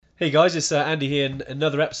Hey guys, it's Andy here in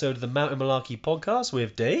another episode of the Mountain Malarkey podcast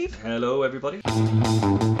with Dave. Hello, everybody.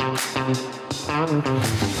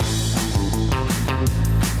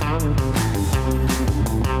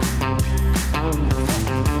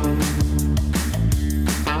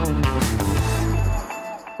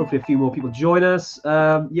 Hopefully a few more people join us.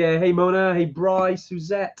 Hey Mona, hey Bryce,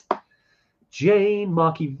 Suzette, Jane,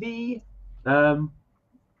 Marky V. A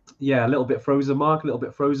little bit frozen, Mark, a little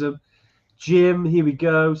bit frozen. Jim, here we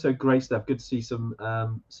go. So great stuff. Good to see some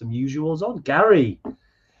usuals on. Gary,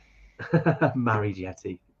 married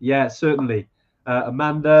Yeti. Yeah, certainly.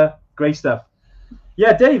 Amanda, great stuff.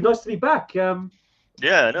 Yeah, Dave, nice to be back. It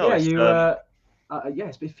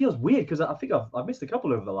feels weird because I think I've missed a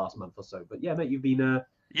couple over the last month or so. But yeah, mate, you've been.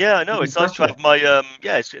 It's nice to have my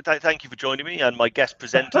thank you for joining me and my guest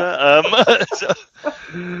presenter.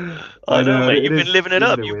 I know, mate. You've been living it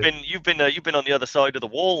up. You've been on the other side of the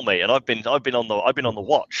wall, mate, and I've been on the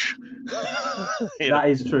watch. That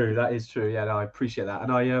is true. Yeah, no, I appreciate that.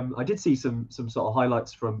 And I did see some sort of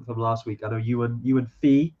highlights from last week. I know you and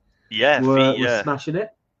Fee were smashing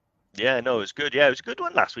it. Yeah, no, it was good. Yeah, it was a good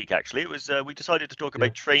one last week, actually. It was. We decided to talk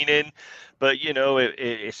about training, but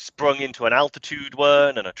it sprung into an altitude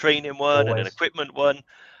one and a training one and an equipment one.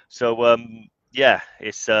 So it's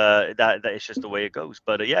it's just the way it goes.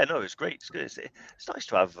 But it was great. It's good. It's nice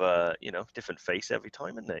to have different face every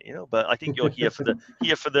time, isn't it? But I think you're here for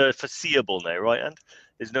the foreseeable now, right? And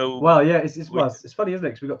there's no. Well, yeah, it's funny, isn't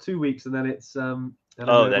it? Because we've got 2 weeks and then it's then we've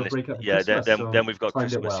got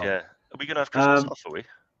Christmas. Well. Yeah, are we gonna have Christmas off? Are we?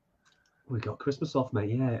 We got Christmas off, mate.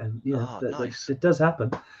 Yeah, and nice. It does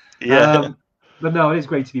happen. Yeah, but no, it is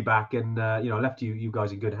great to be back, and I left you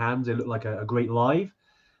guys in good hands. It looked like a great live.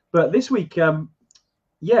 But this week,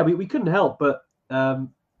 we couldn't help but kind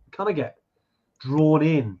of get drawn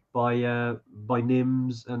in by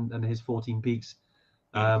Nims and his 14 Peaks.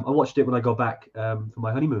 I watched it when I got back for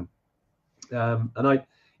my honeymoon, and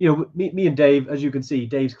me and Dave, as you can see,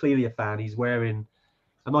 Dave's clearly a fan. He's wearing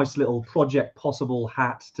a nice little Project Possible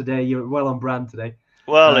hat today. You're well on brand today.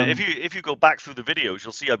 Well, if you go back through the videos,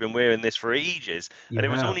 you'll see I've been wearing this for ages, and it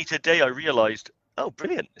was only today I realised, oh,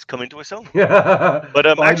 brilliant, it's coming to a song. But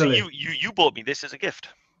actually, you bought me this as a gift.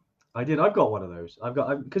 I did. I've got one of those. I've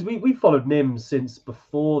got because we followed Nim since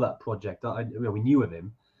before that project. We knew of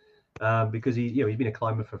him. Because he's been a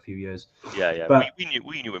climber for a few years. Yeah. But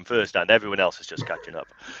we knew him first, and everyone else is just catching up.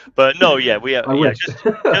 But no,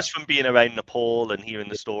 just from being around Nepal and hearing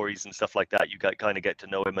the stories and stuff like that, you kind of get to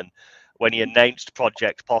know him. And when he announced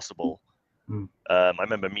Project Possible, I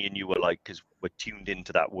remember me and you were like, because we're tuned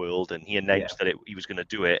into that world, and he announced that he was going to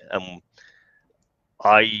do it, and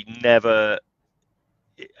like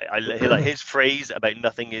his phrase about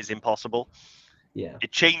nothing is impossible. Yeah,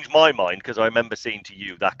 it changed my mind because I remember saying to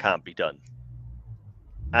you that can't be done,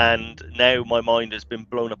 and now my mind has been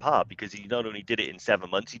blown apart because he not only did it in 7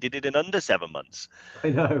 months, he did it in under 7 months. I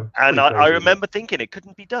know, and I remember thinking it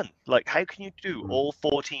couldn't be done. Like, how can you do all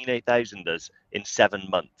 14 8,000ers in 7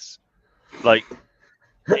 months? Like,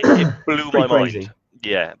 it blew my mind.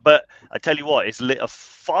 Yeah, but I tell you what, it's lit a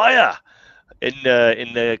fire in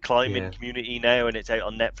the climbing community now, and it's out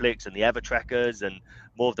on Netflix and the Evertrekkers and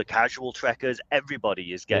more of the casual trekkers.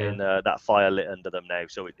 Everybody is getting that fire lit under them now.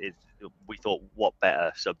 So we thought, what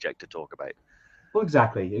better subject to talk about? Well,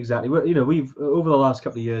 exactly. We've over the last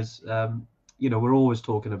couple of years, we're always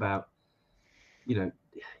talking about, you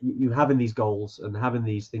having these goals and having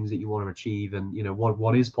these things that you want to achieve, and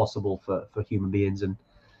what is possible for human beings,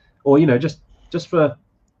 or just for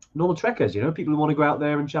normal trekkers, people who want to go out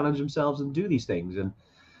there and challenge themselves and do these things. And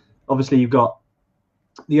obviously you've got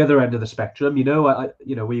the other end of the spectrum,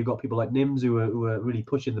 where you've got people like Nims who are really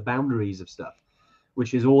pushing the boundaries of stuff,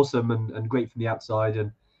 which is awesome and great from the outside.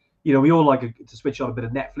 And we all like to switch on a bit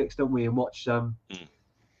of Netflix, don't we, and watch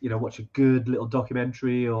watch a good little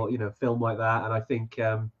documentary or film like that. And I think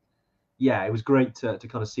it was great to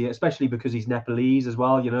kind of see it, especially because he's Nepalese as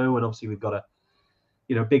well, and obviously we've got a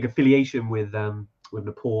big affiliation with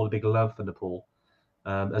Nepal, a big love for Nepal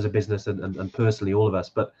as a business and personally, all of us.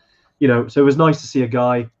 But so it was nice to see a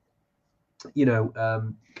guy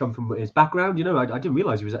come from his background. I didn't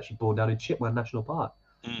realize he was actually born down in Chitwan National Park,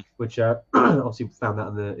 which obviously found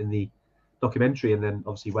that in the documentary, and then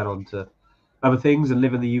obviously went on to other things and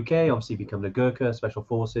live in the UK, obviously become a Gurkha Special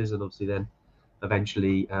Forces, and obviously then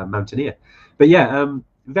eventually mountaineer. But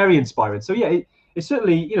very inspiring. So it's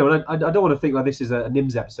certainly, and I don't want to think like this is a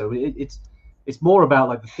Nims episode. It's more about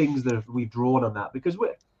like the things that we've drawn on that, because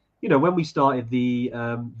we're when we started the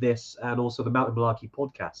this and also the Mountain Malarkey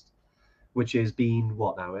podcast, which has been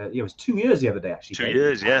what now? It was 2 years the other day, actually. 2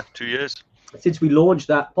 years, 2 years. since we launched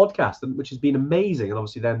that podcast, which has been amazing. And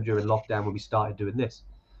obviously then during lockdown when we started doing this,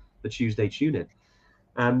 the Tuesday Tune In.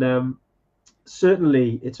 And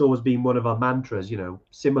certainly it's always been one of our mantras,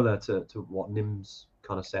 similar to what Nims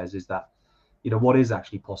kind of says, is that, what is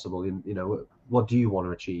actually possible in, what do you want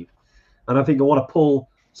to achieve? And I think I want to pull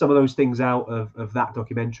some of those things out of that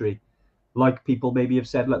documentary. Like people maybe have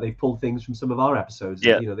said, look, they've pulled things from some of our episodes.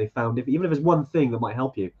 Yeah. They found, even if it's one thing that might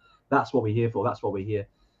help you, that's what we're here for. That's what we're here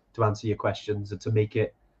to answer your questions and to make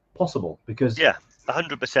it possible. Because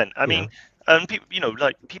 100%. I mean, and people,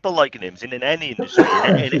 like people like Nims in any industry,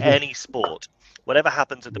 in any sport, whatever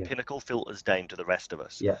happens at the pinnacle filters down to the rest of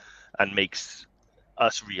us, and makes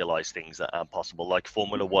us realize things that aren't possible, like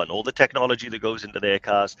Formula One. All the technology that goes into their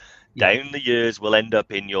cars down the years will end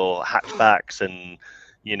up in your hatchbacks and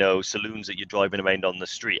saloons that you're driving around on the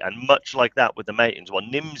street. And much like that with the mountains, what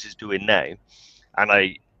Nims is doing now,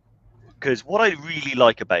 because what I really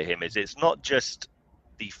like about him is it's not just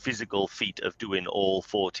the physical feat of doing all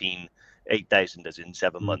 14 8,000ers in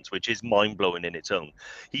 7 months, which is mind-blowing in its own.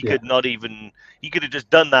 He could have just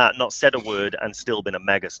done that, not said a word, and still been a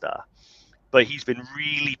megastar. But he's been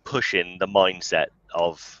really pushing the mindset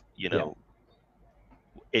of,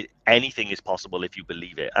 anything is possible if you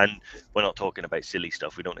believe it. And we're not talking about silly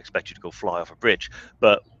stuff. We don't expect you to go fly off a bridge.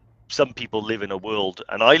 But some people live in a world,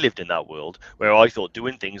 and I lived in that world, where I thought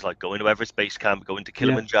doing things like going to Everest Base Camp, going to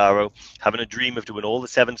Kilimanjaro, having a dream of doing all the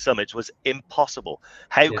 7 summits was impossible.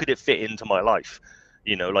 How could it fit into my life?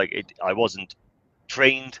 I wasn't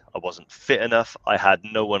trained, I wasn't fit enough, I had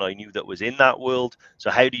no one I knew that was in that world. So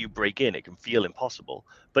how do you break in? It can feel impossible,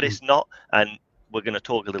 but it's not. And we're going to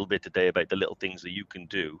talk a little bit today about the little things that you can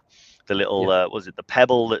do. The little, the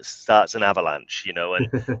pebble that starts an avalanche, and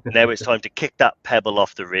now it's time to kick that pebble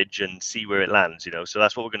off the ridge and see where it lands, So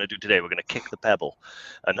that's what we're going to do today. We're going to kick the pebble,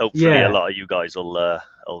 and hopefully a lot of you guys will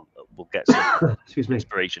get some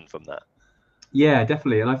inspiration from that. Yeah,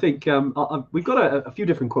 definitely. And I think we've got a few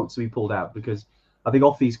different quotes that we pulled out, because I think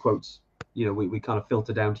off these quotes, we kind of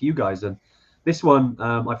filter down to you guys. And this one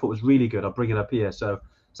I thought was really good. I'll bring it up here. So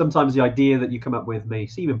sometimes the idea that you come up with may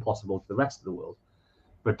seem impossible to the rest of the world,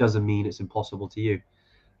 but it doesn't mean it's impossible to you.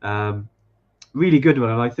 Really good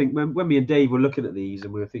one. And I think when me and Dave were looking at these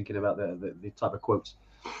and we were thinking about the type of quotes,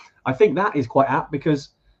 I think that is quite apt, because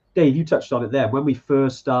Dave, you touched on it there. When we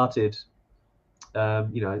first started,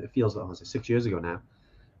 it feels like 6 years ago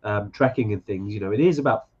now, trekking and things, it is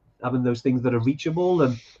about having those things that are reachable.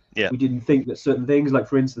 And we didn't think that certain things, like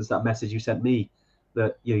for instance, that message you sent me,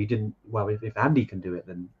 that you didn't, well, if Andy can do it,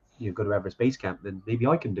 then go to Everest Base Camp, then maybe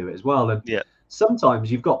I can do it as well. And sometimes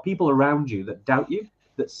you've got people around you that doubt you,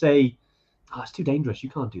 that say, oh, it's too dangerous, you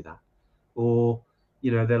can't do that, or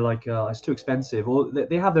they're like, it's too expensive, or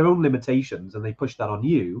they have their own limitations and they push that on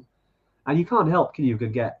you, and you can't help, can you,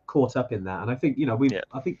 can get caught up in that. And I think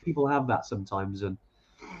I think people have that sometimes, and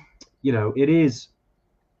it is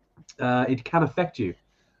it can affect you.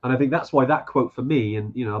 And I think that's why that quote for me,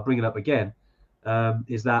 and I'll bring it up again,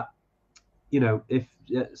 is that if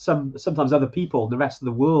sometimes other people in the rest of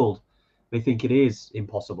the world may think it is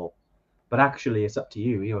impossible, but actually it's up to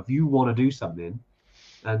you. If you want to do something,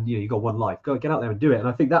 and you got one life, go get out there and do it. And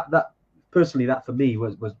I think that personally, that for me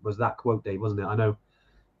was that quote, Dave, wasn't it? I know,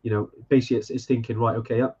 basically it's thinking, right,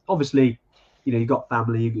 okay, obviously, you got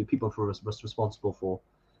family, you got people for responsible for,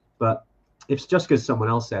 but if it's just because someone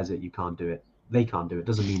else says it, you can't do it, they can't do it,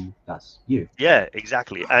 doesn't mean that's you. Yeah,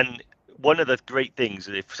 exactly. And one of the great things,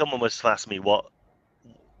 if someone was to ask me what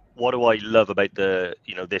do I love about the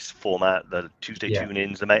this format, the Tuesday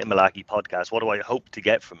Tune-ins, the Mountain Malarkey podcast, what do I hope to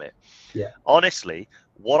get from it? Honestly,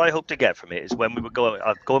 what I hope to get from it is when we were going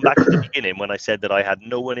back to the beginning, when I said that I had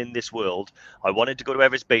no one in this world. I wanted to go to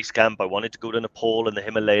Everest Base Camp, I wanted to go to Nepal and the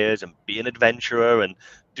Himalayas and be an adventurer and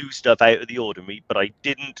do stuff out of the ordinary, but I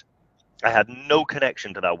had no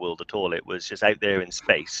connection to that world at all. It was just out there in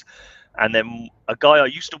space. And then a guy I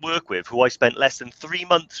used to work with, who I spent less than 3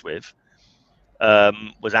 months with,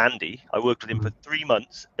 was Andy. I worked with him for 3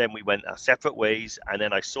 months. Then we went our separate ways. And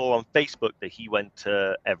then I saw on Facebook that he went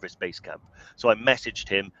to Everest Base Camp. So I messaged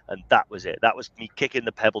him, and that was it. That was me kicking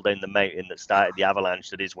the pebble down the mountain that started the avalanche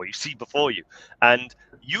that is what you see before you. And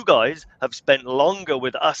you guys have spent longer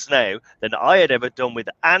with us now than I had ever done with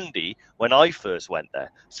Andy when I first went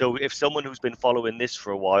there. So if someone who's been following this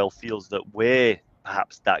for a while feels that we're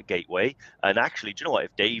perhaps that gateway, and actually, do you know what,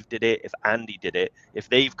 if Dave did it, if Andy did it, if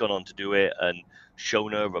they've gone on to do it, and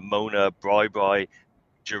Shona, Ramona, Bri,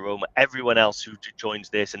 Jerome, everyone else who joins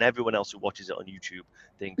this and everyone else who watches it on YouTube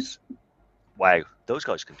thinks, wow, those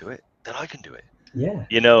guys can do it, then I can do it. Yeah.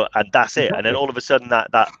 And that's it. And then all of a sudden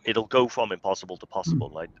that it'll go from impossible to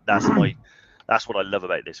possible. Like that's that's what I love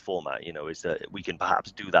about this format, you know, is that we can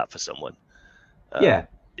perhaps do that for someone. Yeah,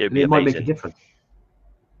 it'd and be it might make a amazing. difference.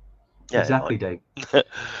 Yeah, it Exactly, might. Dave.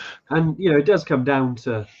 And you know, it does come down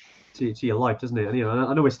to your life, doesn't it? And you know,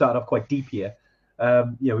 I know we're starting off quite deep here.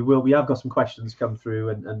 You know, we have got some questions come through,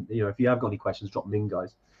 and you know, if you have got any questions, drop them in,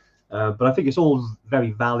 guys. But I think it's all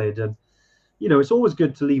very valid, and you know, it's always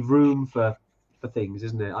good to leave room for things,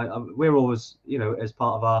 isn't it? We're always, you know, as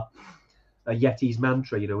part of our Yeti's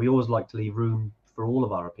mantra, you know, we always like to leave room for all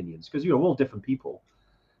of our opinions because you know we're all different people,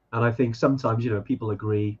 and I think sometimes you know people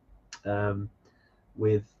agree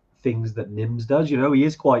with things that Nims does. You know, he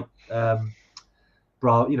is quite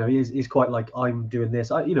you know, he's quite like, I'm doing this.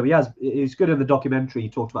 You know, he's good in the documentary. He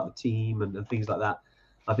talked about the team and things like that.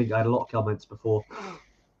 I think I had a lot of comments before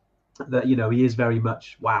that, you know, he is very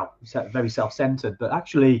much, wow, very self-centered. But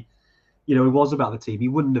actually, you know, it was about the team. He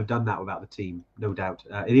wouldn't have done that without the team, no doubt.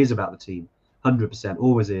 It is about the team, 100%,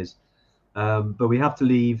 always is. But we have to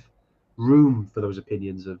leave room for those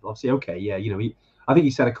opinions of, obviously, okay, yeah, you know, I think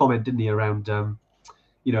he said a comment, didn't he, around,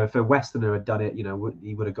 you know, if a Westerner had done it, you know,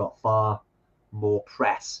 he would have got far more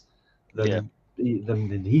press than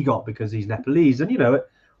he got because he's Nepalese. And you know,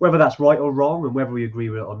 whether that's right or wrong, and whether we agree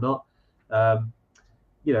with it or not,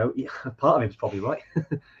 you know, part of it's probably right.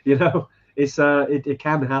 You know, it's it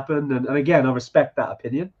can happen, and again, I respect that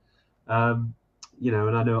opinion. You know,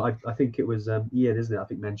 and I know I think it was Ian, isn't it? I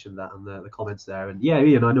think mentioned that in the comments there, and yeah,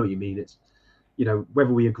 Ian, I know what you mean. It's, you know,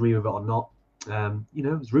 whether we agree with it or not, you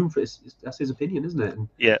know, there's room for it. That's his opinion, isn't it? And,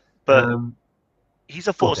 yeah, but he's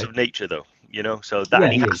a force of nature, though, you know, so that,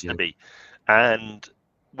 and he has to be. And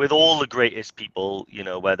with all the greatest people, you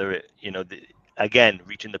know, whether it, you know, again,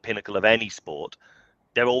 reaching the pinnacle of any sport,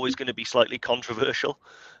 they're always going to be slightly controversial.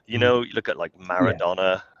 You know, you look at like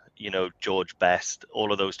Maradona, you know, George Best,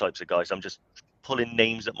 all of those types of guys. I'm just pulling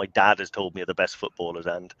names that my dad has told me are the best footballers,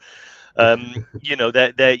 and you know,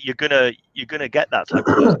 you're gonna get that type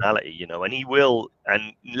of personality, you know, and he will.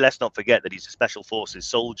 And let's not forget that he's a special forces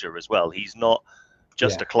soldier as well. He's not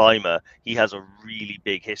just a climber. He has a really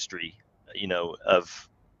big history, you know, of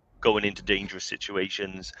going into dangerous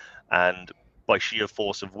situations and by sheer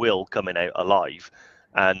force of will coming out alive.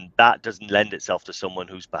 And that doesn't lend itself to someone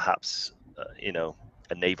who's perhaps, you know,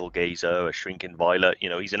 a navel gazer, a shrinking violet. You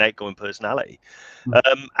know, he's an outgoing personality.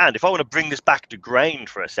 And if I want to bring this back to ground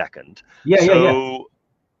for a second,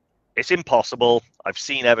 it's impossible. I've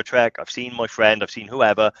seen Evertrek, I've seen my friend, I've seen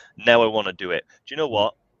whoever. Now I want to do it. Do you know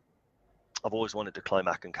what? I've always wanted to climb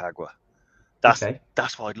Aconcagua. That's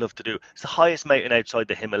what I'd love to do. It's the highest mountain outside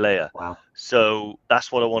the Himalaya. Wow. So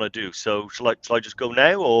that's what I want to do. So shall I just go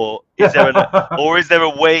now, or is there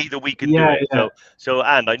a way that we can do it? Yeah. So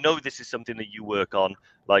and I know this is something that you work on,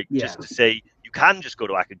 like just to say you can just go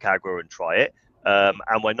to Aconcagua and try it.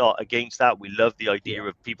 And we're not against that. We love the idea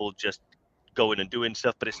of people just going and doing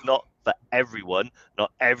stuff, but it's not for everyone.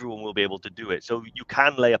 Not everyone will be able to do it. So you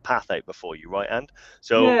can lay a path out before you, right? And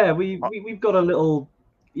so yeah, we've got a little.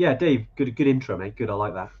 Yeah, Dave, good intro, mate. Good, I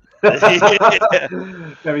like that.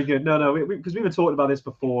 Very good. No, because we were talking about this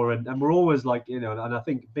before, and we're always like, you know, and I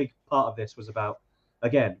think a big part of this was about,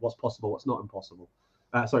 again, what's possible, what's not impossible.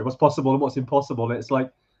 What's possible and what's impossible. And it's like,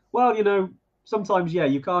 well, you know, sometimes, yeah,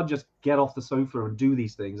 you can't just get off the sofa and do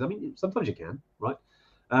these things. I mean, sometimes you can, right?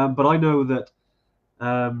 But I know that,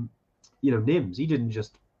 you know, Nims, he didn't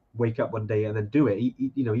just wake up one day and then do it.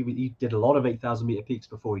 He did a lot of 8,000 meter peaks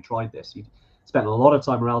before he tried this. He spent a lot of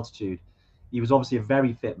time at altitude. He was obviously a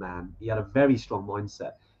very fit man. He had a very strong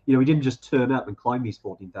mindset. You know, he didn't just turn up and climb these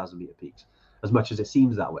 14,000 meter peaks, as much as it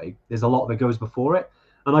seems that way. There's a lot that goes before it.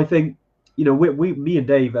 And I think, you know, me and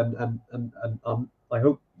Dave, and I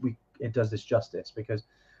hope it does this justice, because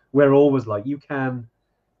we're always like, you can,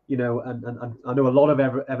 you know, and I know a lot of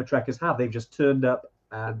Evertrekkers have. They've just turned up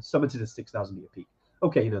and summited a 6,000 meter peak.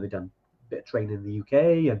 Okay, you know, they've done a bit of training in the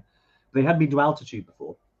UK, and they hadn't been to altitude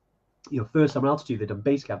before. You know, first time altitude, they've done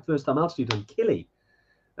base camp. First time altitude, done Kili.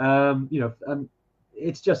 You know, and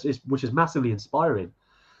which is massively inspiring.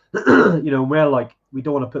 You know, we're like, we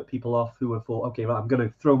don't want to put people off who have thought, okay, well, I'm going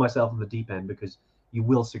to throw myself in the deep end, because you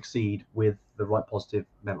will succeed with the right positive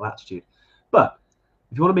mental attitude. But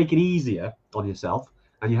if you want to make it easier on yourself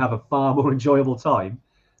and you have a far more enjoyable time,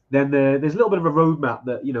 then there's a little bit of a roadmap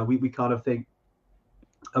that, you know, we kind of think,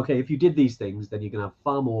 okay, if you did these things, then you're going to have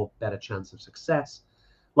far more better chance of success.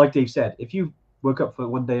 Like Dave said, if you woke up for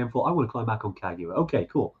one day and thought, I want to climb Aconcagua, okay,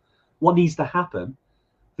 cool. What needs to happen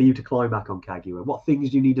for you to climb Aconcagua? What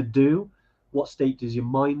things do you need to do? What state does your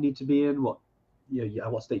mind need to be in? What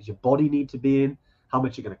state does your body need to be in? How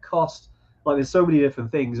much it's going to cost? Like, there's so many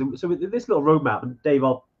different things. And so with this little roadmap, and Dave,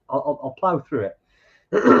 I'll plow through it,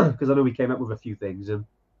 because I know we came up with a few things. And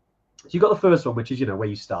So you've got the first one, which is, where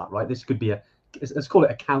you start, right? This could be let's call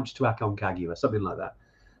it a couch to Aconcagua, something like that.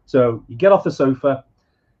 So you get off the sofa,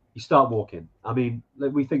 you start walking. I mean,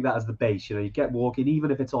 we think that as the base, you get walking,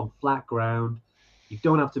 even if it's on flat ground. You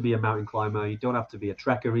don't have to be a mountain climber. You don't have to be a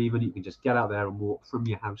trekker even. You can just get out there and walk from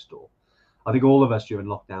your house door. I think all of us during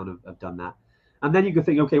lockdown have done that. And then you can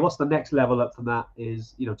think, okay, what's the next level up from that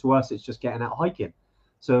is, to us, it's just getting out hiking.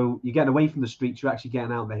 So you're getting away from the streets. You're actually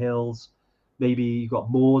getting out in the hills. Maybe you've got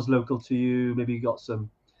moors local to you. Maybe you've got some,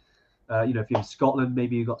 if you're in Scotland,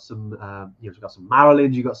 maybe you've got some, you've got some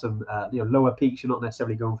Maryland. You've got some, lower peaks. You're not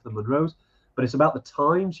necessarily going for the Munros. But it's about the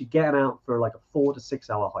times you're getting out for like a 4 to 6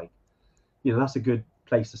 hour hike. That's a good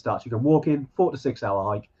place to start. You can walk in, 4 to 6 hour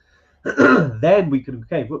hike. Then we can,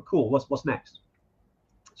 okay, well, cool. What's next?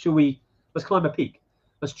 Let's climb a peak.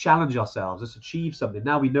 Let's challenge ourselves. Let's achieve something.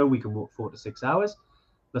 Now we know we can walk 4 to 6 hours.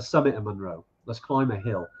 Let's summit a Munro. Let's climb a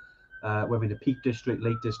hill. Whether in the Peak District,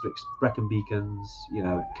 Lake Districts, Brecon Beacons,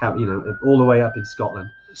 all the way up in Scotland.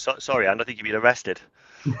 Sorry, Anne, I think you've been arrested.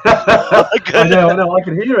 I know. I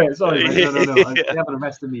can hear it. Sorry, mate. No. They haven't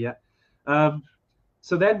arrested me yet.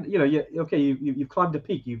 So then, you've climbed a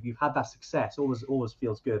peak. You've had that success. Always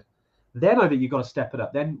feels good. Then I think you've got to step it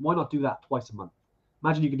up. Then why not do that twice a month?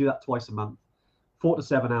 Imagine you can do that twice a month, 4 to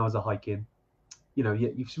 7 hours of hiking.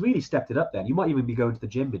 You've really stepped it up then. You might even be going to the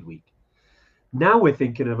gym midweek. Now we're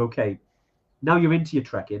thinking of, okay, now you're into your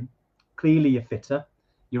trekking. Clearly you're fitter.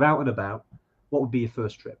 You're out and about. What would be your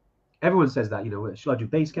first trip? Everyone says that, should I do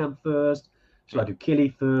base camp first? Should I do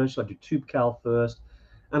Kili first? Should I do Toubkal first?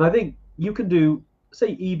 And I think you can do,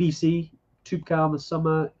 say, EBC, Toubkal in the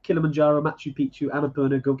summer, Kilimanjaro, Machu Picchu,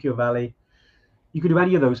 Annapurna, Gokyo Valley. You can do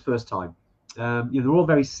any of those first time. They're all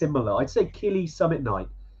very similar. I'd say Kili Summit Night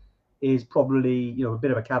is probably, a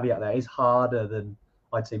bit of a caveat there, is harder than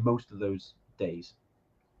I'd say most of those days,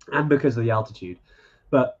 and because of the altitude.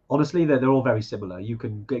 But honestly, they're all very similar. You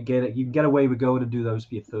can get away with going and do those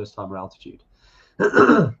for your first time or altitude.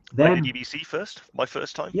 Then I did EBC first, my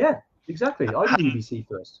first time. Yeah, exactly. I did EBC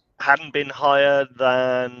first. Hadn't been higher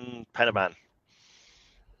than Pen y Fan.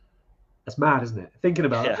 That's mad, isn't it? Thinking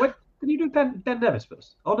about it. When did you do Ben Nevis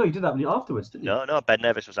first? Oh no, you did that afterwards, didn't you? No, Ben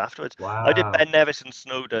Nevis was afterwards. Wow. I did Ben Nevis and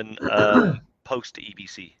Snowdon post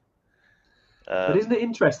EBC. But isn't it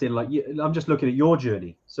interesting? Like, I'm just looking at your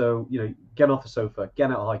journey. So, get off the sofa, get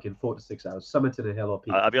out hiking 4 to 6 hours, summiting a hill or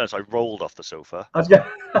peak. I'll be honest, I rolled off the sofa.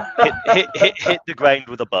 hit the ground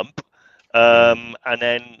with a bump. And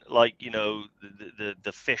then,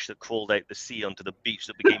 the fish that crawled out the sea onto the beach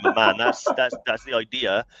that became a man. That's the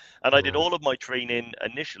idea. And I did all of my training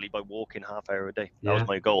initially by walking half hour a day. That was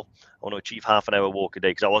my goal. I want to achieve half an hour walk a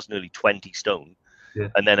day because I was nearly 20 stone. Yeah.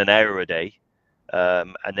 And then an hour a day.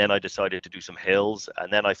 And then I decided to do some hills,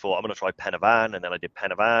 and then I thought I'm going to try Pen y Fan, and then I did Pen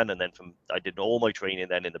y Fan, and then I did all my training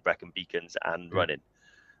then in the Brecon Beacons and running.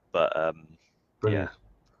 But Brilliant.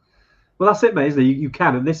 Well, that's it, mate. Isn't it? You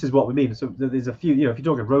can, and this is what we mean. So there's a few, if you're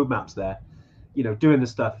talking roadmaps there, doing the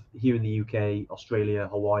stuff here in the UK, Australia,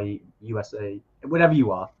 Hawaii, USA, wherever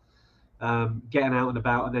you are, getting out and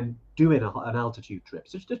about, and then doing an altitude trip.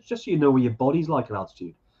 So just so you know what your body's like at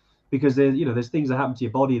altitude. Because there's things that happen to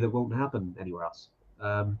your body that won't happen anywhere else.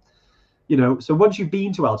 So once you've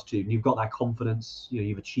been to altitude and you've got that confidence,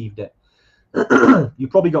 you've achieved it, you've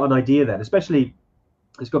probably got an idea then, especially,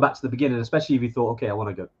 let's go back to the beginning, especially if you thought, okay, I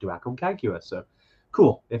want to go do Aconcagua. So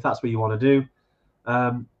cool, if that's what you want to do.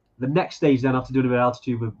 The next stage then after doing a bit of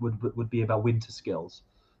altitude would be about winter skills.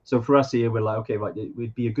 So for us here, we're like, okay, right, it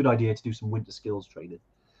would be a good idea to do some winter skills training.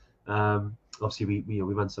 Obviously, we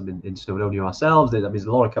run some in Snowdonia ourselves. There's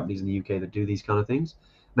a lot of companies in the UK that do these kind of things.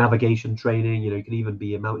 Navigation training, you can even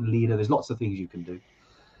be a mountain leader. There's lots of things you can do.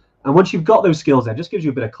 And once you've got those skills, it just gives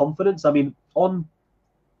you a bit of confidence. I mean,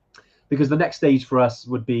 because the next stage for us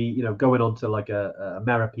would be, going on to like a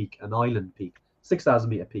Mera Peak, an island peak, 6,000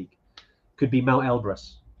 meter peak. Could be Mount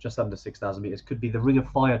Elbrus, just under 6,000 meters. Could be the Ring of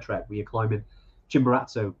Fire trek where you're climbing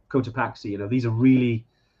Chimborazo, Cotopaxi. These are really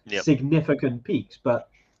significant peaks, but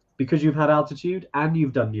because you've had altitude and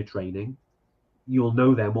you've done your training, you'll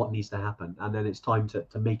know then what needs to happen. And then it's time to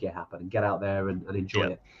make it happen and get out there and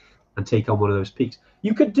enjoy it and take on one of those peaks.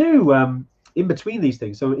 You could do in between these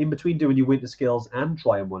things. So in between doing your winter skills and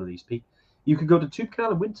trying one of these peaks, you could go to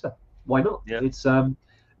Toubkal in winter. Why not? Yeah. It's in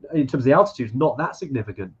terms of the altitude, it's not that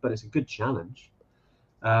significant, but it's a good challenge.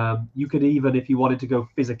 You could even, if you wanted to go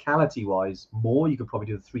physicality wise more, you could probably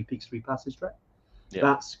do the 3 Peaks 3 Passes trek. Yeah.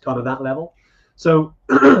 That's kind of that level. So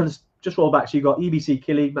just roll back. So you got EBC,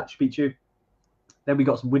 Kili, Machu Picchu. Then we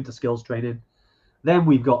got some winter skills training. Then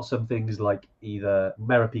we've got some things like either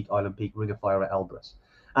Mera Peak, Island Peak, Ring of Fire, or Elbrus.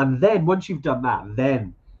 And then once you've done that,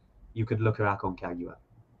 then you could look at Aconcagua.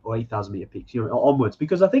 or 8,000 meter peaks, onwards,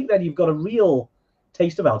 because I think then you've got a real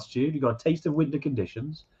taste of altitude, you've got a taste of winter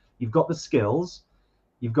conditions, you've got the skills,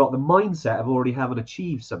 you've got the mindset of already having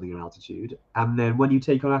achieved something in altitude, and then when you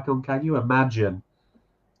take on Aconcagua, imagine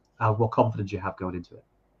what confidence you have going into it.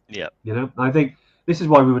 Yeah. I think this is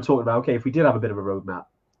why we were talking about, okay, if we did have a bit of a roadmap,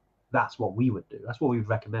 that's what we would do. That's what we would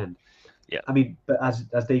recommend. Yeah. I mean, but as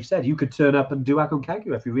Dave said, you could turn up and do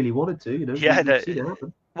Aconcagua if you really wanted to. Yeah. You've seen it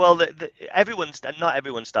happen. Well, not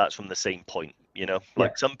everyone starts from the same point.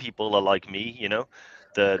 Like some people are like me.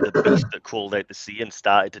 The beast that crawled out the sea and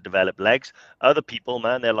started to develop legs. Other people,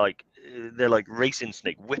 man, they're like racing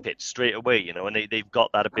snake, whip it straight away. And they've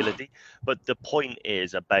got that ability. But the point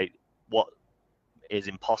is about what is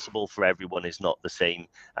impossible for everyone is not the same,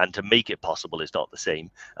 and to make it possible is not the same,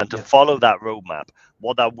 and to follow that roadmap,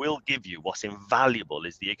 what that will give you, what's invaluable,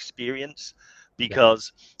 is the experience,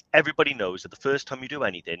 because everybody knows that the first time you do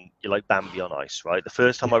anything, you're like Bambi on ice, right? The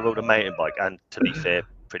first time I rode a mountain bike, and to be fair,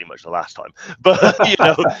 pretty much the last time, but like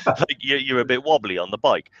you're a bit wobbly on the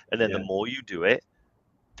bike, and then the more you do it,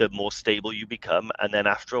 the more stable you become, and then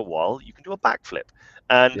after a while you can do a backflip.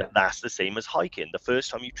 And that's the same as hiking. The first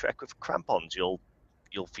time you trek with crampons, you'll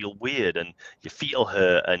feel weird and your feet will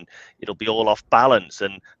hurt and it'll be all off balance.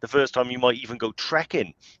 And the first time you might even go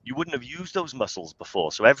trekking, you wouldn't have used those muscles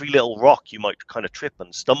before, so every little rock you might kind of trip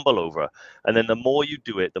and stumble over. And then the more you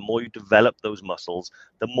do it, the more you develop those muscles,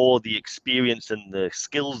 the more the experience and the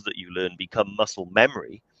skills that you learn become muscle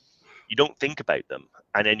memory. You don't think about them,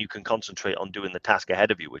 and then you can concentrate on doing the task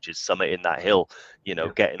ahead of you, which is summiting that hill,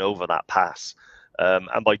 getting over that pass.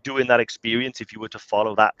 And by doing that experience, if you were to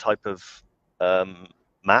follow that type of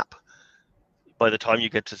map, by the time you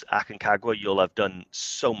get to Aconcagua, you'll have done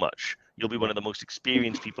so much. You'll be one of the most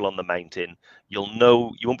experienced people on the mountain. You'll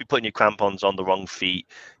know you won't be putting your crampons on the wrong feet.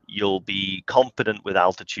 You'll be confident with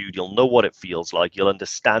altitude. You'll know what it feels like. You'll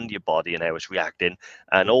understand your body and how it's reacting,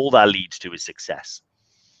 and all that leads to is success.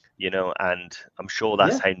 And I'm sure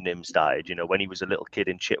that's how Nim started. When he was a little kid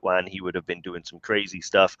in Chitwan, he would have been doing some crazy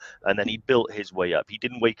stuff, and then he built his way up. He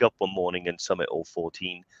didn't wake up one morning and summit all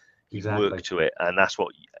 14. He worked to it, and that's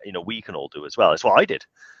what we can all do as well. That's what I did.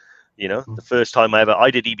 The first time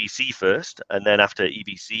I did EBC first, and then after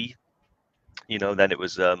EBC, then it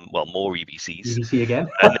was more EBCs. EBC again.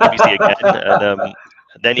 And then EBC again,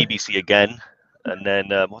 and then EBC again, and then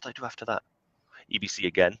what did I do after that? EBC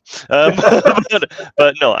again,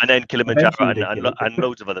 but no, and then Kilimanjaro and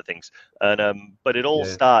loads of other things. And but it all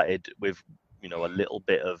started with a little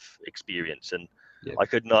bit of experience, and I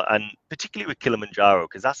could not, and particularly with Kilimanjaro,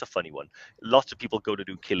 because that's a funny one. Lots of people go to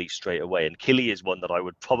do Kili straight away, and Kili is one that I'm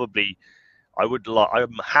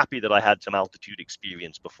happy that I had some altitude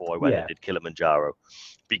experience before I went and did Kilimanjaro,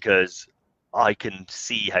 because I can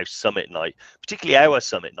see how summit night, particularly our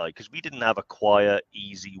summit night, because we didn't have a quiet,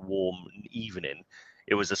 easy, warm evening.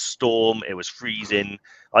 It was a storm. It was freezing.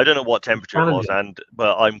 I don't know what temperature it was,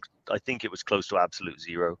 but I think it was close to absolute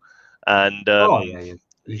zero. And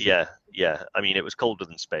yeah. I mean, it was colder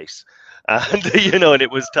than space, and and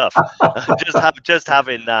it was tough. just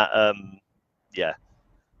having that,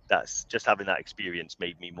 that's just having that experience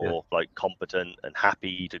made me more like competent and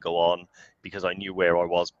happy to go on, because I knew where I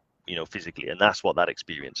was, physically, and that's what that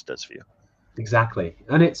experience does for you. Exactly.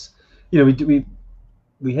 And it's we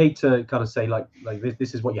hate to kind of say like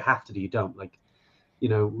this is what you have to do. You don't, like,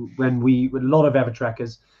 when a lot of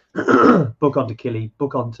Evertrekkers book onto Kili,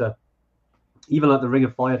 book onto even like the Ring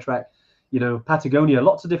of Fire trek, Patagonia,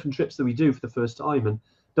 lots of different trips that we do for the first time, and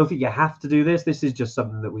don't think you have to do this. This is just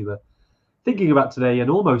something that we were thinking about today, and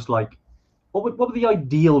almost like what would the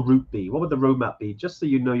ideal route be? What would the roadmap be? Just so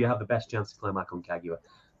you have the best chance to climb Aconcagua,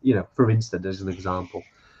 for instance, as an example.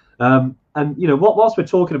 And whilst we're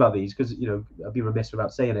talking about these, because I'd be remiss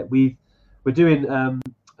without saying it, we're doing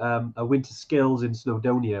a winter skills in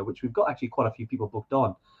Snowdonia, which we've got actually quite a few people booked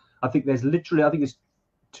on. I think there's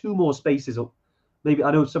 2 more spaces, or maybe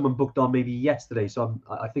I know someone booked on maybe yesterday, so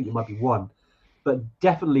I think it might be one. But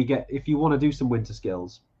definitely if you want to do some winter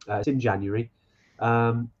skills, it's in January.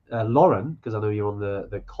 Lauren, because I know you're on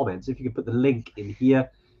the comments, if you could put the link in here,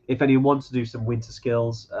 if anyone wants to do some winter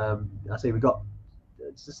skills, I say we've got,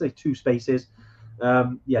 let's say 2 spaces.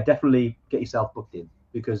 Definitely get yourself booked in,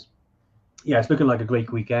 because it's looking like a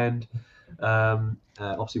great weekend.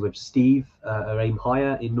 Obviously with Steve at Aim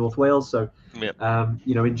Higher in North Wales, so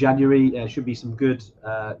in January should be some good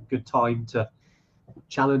time to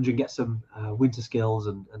challenge and get some winter skills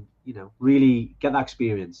and really get that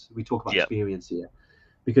experience. We talk about experience here,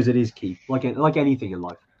 because it is key, like anything in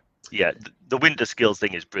life. Yeah, the winter skills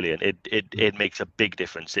thing is brilliant. It makes a big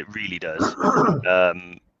difference. It really does.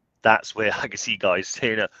 That's where I can see guys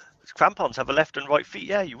saying, crampons have a left and right feet.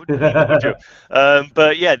 Yeah, you wouldn't believe it, would you?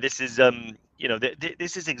 But yeah, this is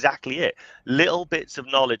this is exactly it. Little bits of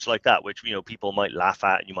knowledge like that, which people might laugh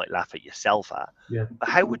at, and you might laugh at yourself at. Yeah. But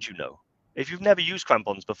how would you know if you've never used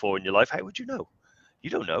crampons before in your life? How would you know? You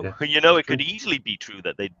don't know. Yeah, It could easily be true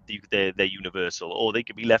that they're universal, or they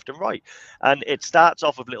could be left and right. And it starts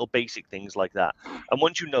off with little basic things like that. And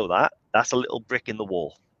once you know that, that's a little brick in the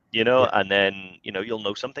wall, and then, you'll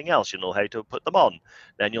know something else. You'll know how to put them on.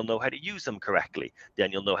 Then you'll know how to use them correctly.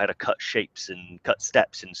 Then you'll know how to cut shapes and cut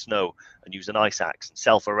steps in snow and use an ice axe and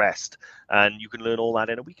self-arrest. And you can learn all that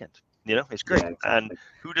in a weekend. It's great. Yeah, exactly. And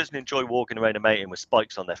who doesn't enjoy walking around a mountain with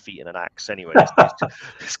spikes on their feet and an axe anyway?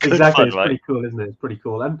 It's good exactly. Fun, it's right? Pretty cool, isn't it? It's pretty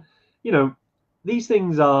cool. And, these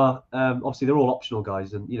things are, obviously they're all optional,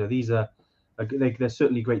 guys. And, these are, they're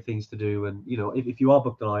certainly great things to do. And, if you are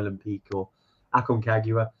booked on Island Peak or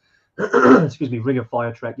Aconcagua, excuse me, Ring of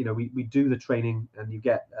Fire Trek, we do the training, and you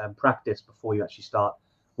get practice before you actually start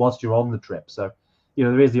whilst you're on the trip. So,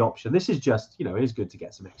 there is the option. This is just, it is good to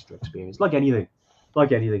get some extra experience, like anything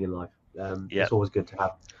in life. It's always good to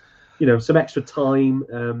have, some extra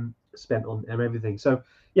time spent on everything. So,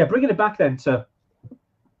 yeah, bringing it back then to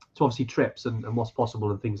obviously trips and what's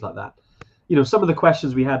possible and things like that. Some of the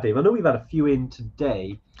questions we had, Dave. I know we've had a few in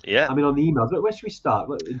today. Yeah. I mean, on the emails. Where should we start?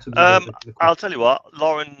 In terms of the I'll tell you what,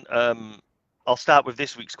 Lauren. I'll start with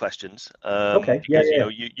this week's questions. Okay.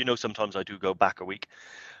 Because sometimes I do go back a week.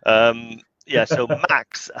 So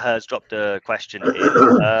Max has dropped a question in.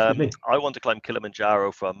 I want to climb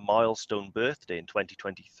Kilimanjaro for a milestone birthday in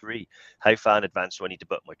 2023. How far in advance do I need to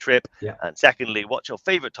book my trip? Yeah. And secondly, what's your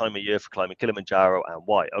favorite time of year for climbing Kilimanjaro and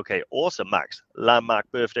why? Okay, awesome, Max.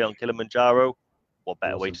 Landmark birthday on Kilimanjaro. What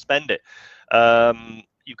better way to spend it?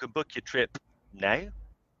 You can book your trip now.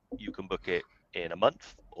 You can book it in a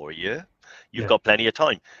month or a year. You've got plenty of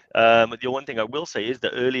time. The one thing I will say is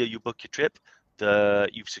the earlier you book your trip,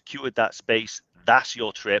 you've secured that space. That's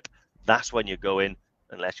your trip. That's when you're going,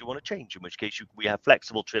 unless you want to change, in which case we have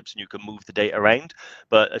flexible trips and you can move the date around.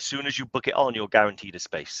 But as soon as you book it on, you're guaranteed a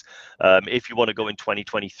space. If you want to go in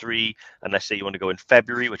 2023, and let's say you want to go in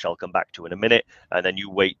February, which I'll come back to in a minute, and then you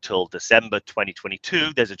wait till December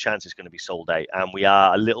 2022, there's a chance it's going to be sold out. And we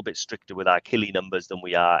are a little bit stricter with our Kili numbers than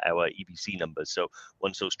we are our EBC numbers. So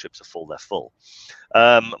once those trips are full, they're full.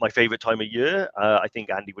 My favorite time of year, I think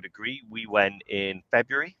Andy would agree, we went in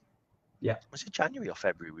February. Yeah. Was it January or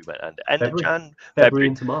February we went? And end of February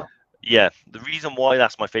into March. Yeah. The reason why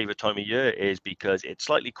that's my favorite time of year is because it's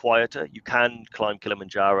slightly quieter. You can climb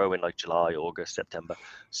Kilimanjaro in like July, August, September.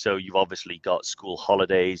 So you've obviously got school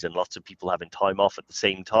holidays and lots of people having time off at the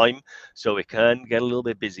same time. So it can get a little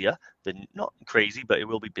bit busier. Not crazy, but it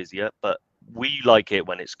will be busier. But we like it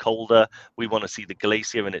when it's colder. We want to see the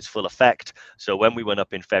glacier in its full effect. So when we went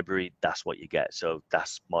up in February, that's what you get. So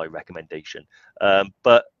that's my recommendation.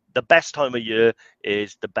 But the best time of year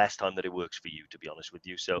is the best time that it works for you, to be honest with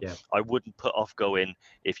you. So I wouldn't put off going.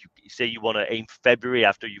 If you say you want to aim for February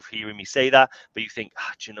after you've hearing me say that, but you think,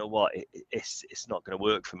 do you know what, it's not going to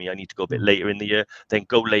work for me, I need to go a bit later in the year, then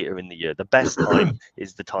go later in the year. The best time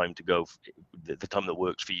is the time to go, the time that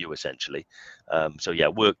works for you, essentially. So yeah,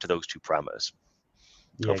 work to those two parameters.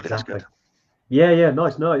 Yeah, hopefully exactly. That's good. Yeah,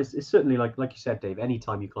 nice. No, it's certainly like you said, Dave, any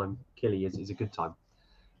time you climb Kili is a good time.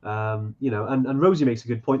 And Rosie makes a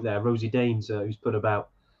good point there. Rosie Daines, who's put about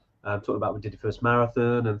talking about we did the first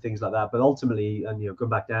marathon and things like that. But ultimately, and going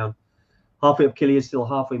back down, halfway up Kili is still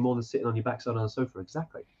halfway more than sitting on your backside on a sofa.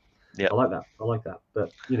 Exactly. Yeah, I like that.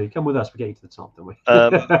 But you come with us, we get you to the top, don't we?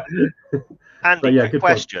 Andy, quick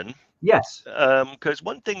question. Point. Yes. Because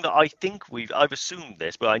one thing that I think I've assumed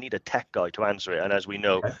this, but I need a tech guy to answer it. And as we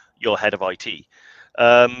know, you're head of IT.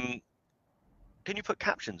 Can you put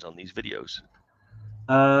captions on these videos?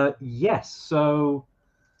 Yes. So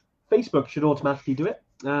Facebook should automatically do it.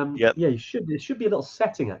 Yeah, you should. It should be a little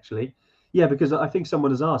setting actually. Yeah, because I think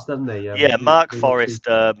someone has asked, hasn't they? Mark Forrest.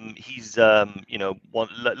 He's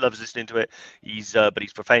loves listening to it. But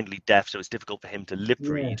he's profoundly deaf, so it's difficult for him to lip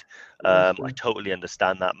read. I totally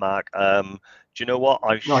understand that, Mark. Do you know what?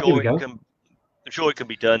 I'm sure it can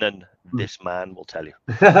be done, and this man will tell you.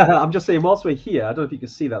 I'm just saying, whilst we're here, I don't know if you can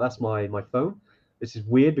see that. That's my phone. This is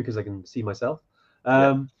weird because I can see myself.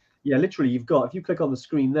 Literally, you've got, if you click on the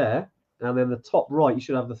screen there, and then the top right, you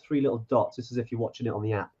should have the 3 little dots. This is if you're watching it on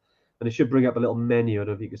the app, and it should bring up a little menu. I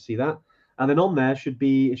don't know if you can see that. And then on there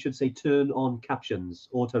it should say turn on captions,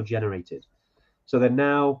 auto generated. So then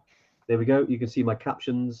now, there we go. You can see my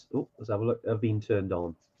captions. Oh, let's have a look. Have been turned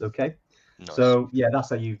on. Okay. Nice. So yeah, that's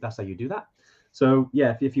how you do that. So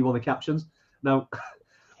yeah, if you want the captions now.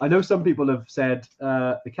 I know some people have said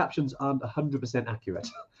the captions aren't 100% accurate.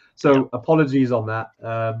 So apologies on that.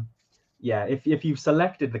 yeah, if you've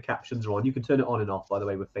selected the captions are on, you can turn it on and off. By the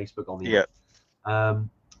way, with Facebook on the Yeah. app.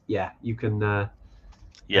 Yeah, you can. Yeah.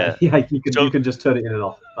 Yeah, So- you can just turn it in and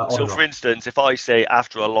off. So, for instance, if I say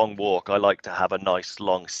after a long walk, I like to have a nice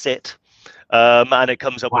long sit, and it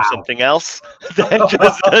comes up with Wow. something else, then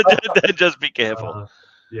just be careful.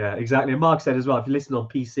 Yeah, exactly. And Mark said as well, if you listen on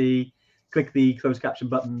PC, click the closed caption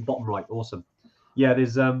button bottom right. Awesome. Yeah,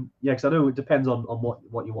 there's yeah, because I know it depends on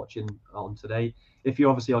what you're watching on today. If you're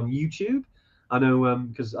obviously on YouTube, I know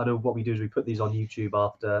because I know what we do is we put these on YouTube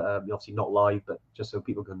after obviously not live, but just so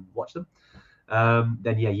people can watch them.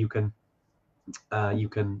 Then yeah, you can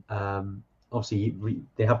obviously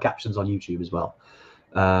they have captions on YouTube as well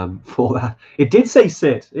for that. It did say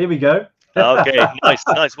sit. Here we go. Okay,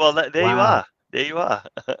 nice. Well, there you Wow. are. There you are.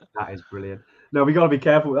 That is brilliant. No, we got to be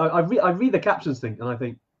careful. I read the captions thing and I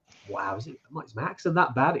think, wow, is my accent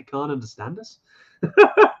that bad? It can't understand us.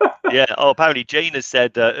 Yeah. Oh, apparently Jane has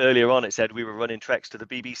said earlier on. It said we were running treks to the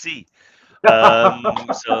BBC.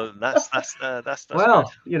 So that's well,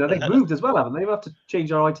 good. you know, they've moved as well, haven't they? We have to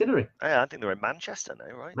change our itinerary. Yeah, I think they're in Manchester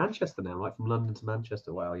now, right? Manchester now, right from London to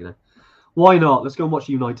Manchester. Wow, you know, why not? Let's go and watch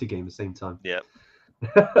a United game at the same time. Yeah.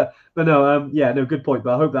 But no, yeah, no, good point.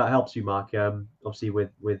 But I hope that helps you, Mark. Obviously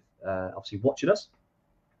with obviously watching us.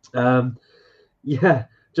 Yeah,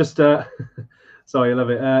 just sorry, I love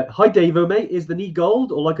it. Hi, Davo, mate. Is the knee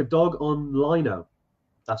gold or like a dog on lino?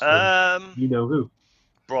 That's from you know who.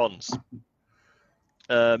 Bronze.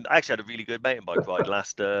 I actually had a really good mountain bike ride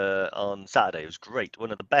last on Saturday. It was great.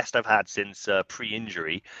 One of the best I've had since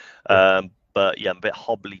pre-injury. But yeah, I'm a bit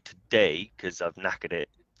hobbly today because I've knackered it,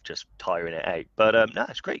 just tiring it out. But no,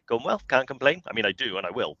 it's great. Going well. Can't complain. I mean, I do and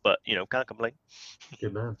I will, but you know, can't complain.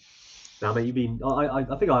 Good man. Now, mate, you've been. I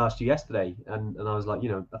think I asked you yesterday, and I was like, you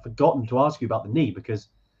know, I've forgotten to ask you about the knee because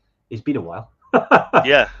it's been a while.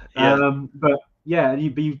 Yeah. But yeah,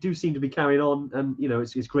 you do seem to be carrying on, and you know,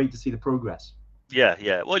 it's great to see the progress.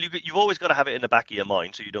 Yeah. Well, you've always got to have it in the back of your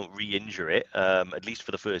mind so you don't re-injure it, at least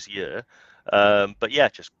for the first year. But yeah,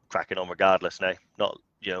 just cracking on regardless now.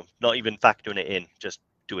 Not even factoring it in, just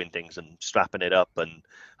doing things and strapping it up and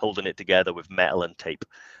holding it together with metal and tape,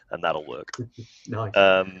 and that'll work. Nice.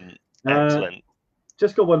 Excellent.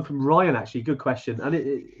 Just got one from Ryan, actually. Good question. And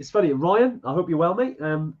it's funny, Ryan, I hope you're well, mate.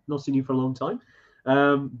 Not seen you for a long time.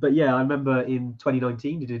 But yeah, I remember in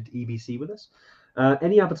 2019 you did EBC with us.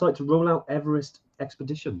 Any appetite to roll out Everest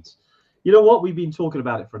expeditions? You know what? We've been talking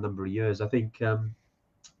about it for a number of years. I think,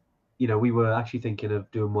 you know, we were actually thinking of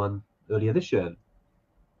doing one earlier this year,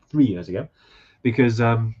 3 years ago, because,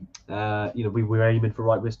 you know, we were aiming for,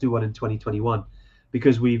 right, let's do one in 2021.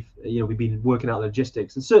 Because we've been working out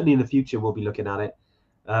logistics, and certainly in the future we'll be looking at it.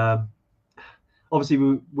 Obviously,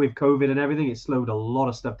 with COVID and everything, it slowed a lot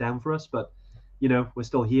of stuff down for us. But you know, we're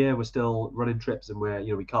still here, we're still running trips, and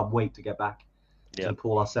we can't wait to get back to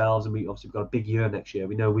Nepal ourselves. And we've got a big year next year.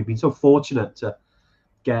 We know we've been so fortunate to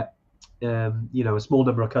get a small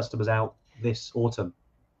number of customers out this autumn.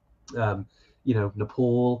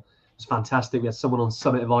 Nepal was fantastic. We had someone on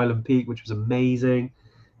Summit of Island Peak, which was amazing.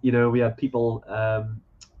 You know, we had people,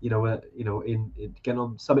 in getting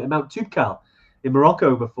on Summit of Mount Toubkal in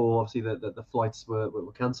Morocco before obviously the flights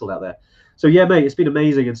were cancelled out there. So yeah, mate, it's been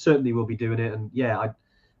amazing, and certainly we'll be doing it. And yeah,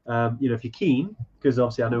 if you're keen, because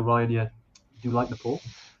obviously I know Ryan, you do like Nepal,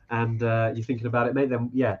 and you're thinking about it, mate, then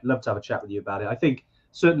yeah, love to have a chat with you about it. I think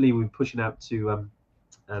certainly we're pushing out to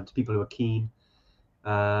people who are keen,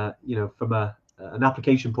 from an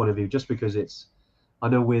application point of view, just because it's. I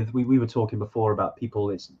know we were talking before about people.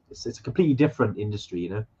 It's a completely different industry,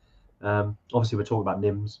 you know. Obviously, we're talking about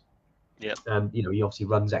NIMS. Yeah. He obviously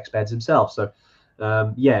runs Expeds himself. So,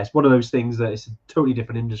 it's one of those things that it's a totally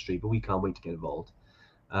different industry, but we can't wait to get involved.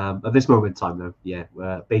 At this moment in time, though,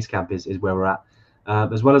 Basecamp is where we're at,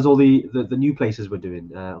 as well as all the new places we're doing.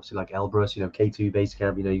 Obviously, like Elbrus, K2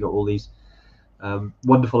 Basecamp. You got all these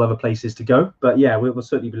wonderful other places to go. But yeah, we'll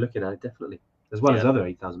certainly be looking at it definitely, as well as other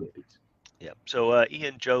 8,000 meter peaks. Yeah. So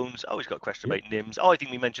Ian Jones always got a question about NIMS. Oh, I think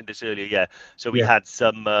we mentioned this earlier. Yeah. So we Yeah. had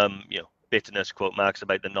some, bitterness, quote marks,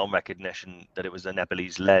 about the non-recognition that it was a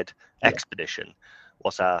Nepalese-led expedition.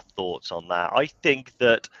 What's our thoughts on that? I think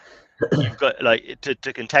that you've got to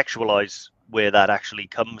contextualize where that actually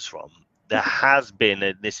comes from. There has been,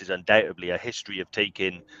 and this is undoubtedly, a history of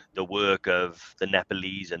taking the work of the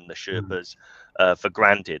Nepalese and the Sherpas for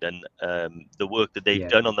granted, and the work that they've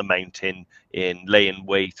done on the mountain in laying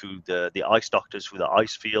way through the ice doctors through the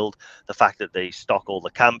ice field, the fact that they stock all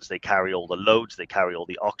the camps, they carry all the loads, they carry all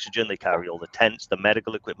the oxygen, they carry all the tents, the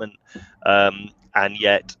medical equipment, and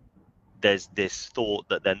yet there's this thought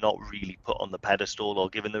that they're not really put on the pedestal or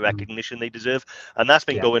given the recognition they deserve, and that's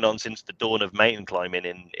been going on since the dawn of mountain climbing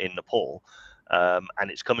in Nepal. And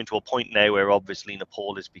it's coming to a point now where obviously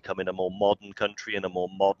Nepal is becoming a more modern country and a more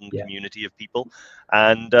modern community of people,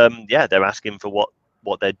 and they're asking for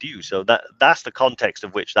what they're due. So that's the context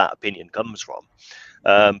of which that opinion comes from.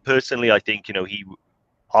 Personally, I think, you know,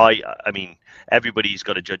 I mean, everybody's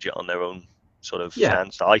got to judge it on their own sort of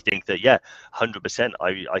stance. I think that 100%.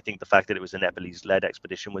 I think the fact that it was a Nepalese-led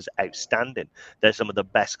expedition was outstanding. They're some of the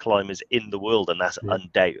best climbers in the world, and that's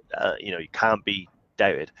undoubted. You know, you can't be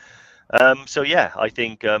doubted. I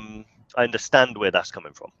think I understand where that's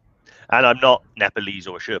coming from, and I'm not Nepalese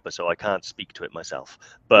or a Sherpa, so I can't speak to it myself.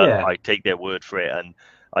 But I take their word for it, and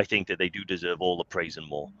I think that they do deserve all the praise and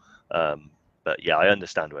more. But I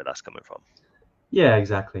understand where that's coming from. Yeah,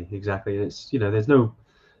 exactly. It's, you know, there's no.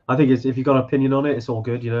 I think it's, if you've got an opinion on it, it's all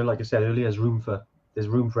good. You know, like I said earlier, there's room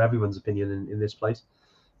for everyone's opinion in this place.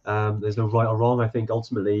 There's no right or wrong. I think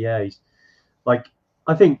ultimately, he's like,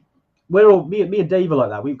 I think we're all, me and Dave are like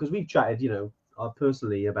that. Because we've chatted, you know,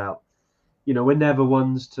 personally about, you know, we're never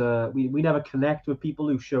ones to we never connect with people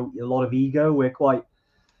who show a lot of ego. We're quite,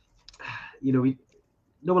 you know,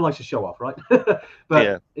 no one likes to show off, right?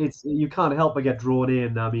 But it's, you can't help but get drawn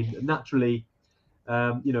in. I mean, naturally.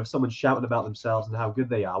 You know, if someone's shouting about themselves and how good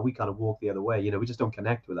they are, we kind of walk the other way. You know, we just don't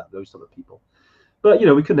connect with those sort of people. But, you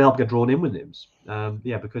know, we couldn't help get drawn in with him.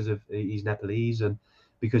 Because of he's Nepalese and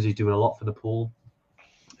because he's doing a lot for Nepal.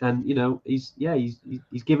 And, you know, he's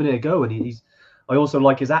giving it a go. And I also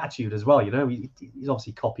like his attitude as well. You know, he's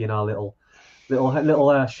obviously copying our little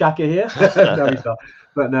Shaka here. No, he's not.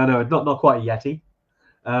 But no, not quite a Yeti.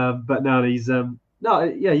 But no, he's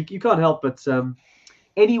you can't help but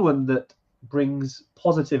anyone that brings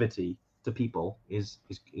positivity to people is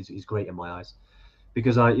great in my eyes,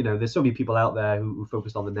 because you know, there's so many people out there who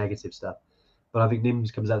focused on the negative stuff, but I think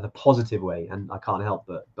Nims comes out of the positive way, and I can't help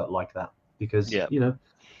but like that, because you know,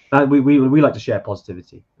 we like to share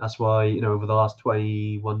positivity. That's why, you know, over the last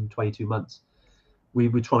 22 months we're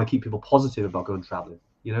trying to keep people positive about going traveling,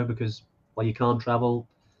 you know, because while you can't travel,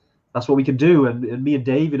 that's what we can do. And me and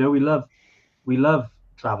Dave, you know, we love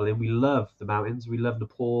traveling, we love the mountains, we love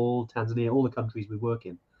Nepal, Tanzania, all the countries we work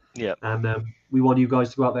in, and we want you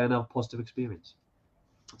guys to go out there and have a positive experience.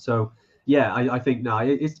 So I think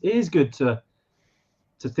it is good to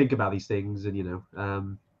think about these things, and, you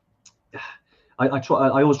know, I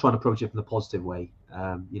always try and approach it from the positive way,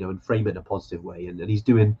 you know, and frame it in a positive way, and he's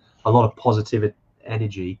doing a lot of positive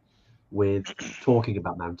energy with talking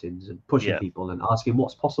about mountains and pushing people and asking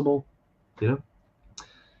what's possible, you know.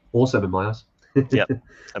 Awesome in my eyes.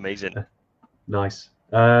 Amazing. Nice.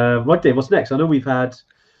 Right, Dave, what's next? I know we've had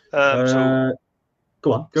go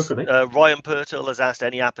on, go for it, mate. Ryan Pertle has asked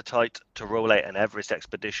any appetite to roll out an Everest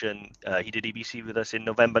expedition. He did EBC with us in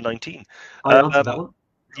November 19. I answered that one.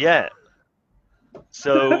 Yeah.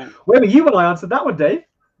 So where were you when I answered that one, Dave?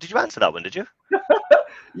 Did you answer that one? Did you?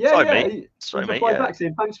 Sorry, mate. Sorry, mate. Back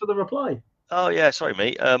saying thanks for the reply. Oh yeah, sorry,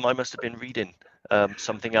 mate. I must have been reading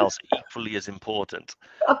something else equally as important.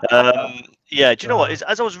 Do you know what?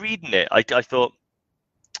 As I was reading it, I thought,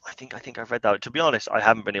 I think I've read that. To be honest, I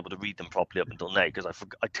haven't been able to read them properly up until now because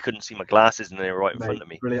I couldn't see my glasses and they were right in front of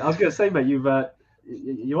me. Brilliant. I was going to say, mate, your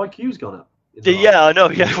IQ's gone up. Yeah, I know.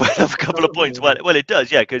 Yeah, well, a couple of points. Well, it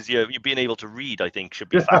does. Yeah, because you being able to read, I think, should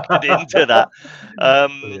be factored into that.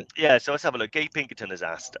 So let's have a look. Gabe Pinkerton has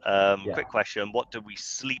asked. Quick question: what do we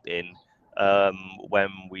sleep in when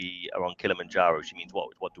we are on Kilimanjaro? She means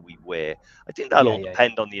what do we wear? I think that'll all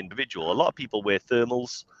depend on the individual. A lot of people wear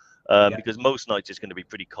thermals because most nights it's going to be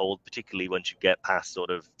pretty cold, particularly once you get past sort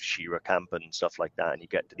of Shira Camp and stuff like that, and you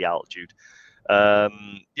get to the altitude.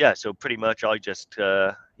 So pretty much I just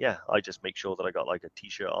make sure that I got like a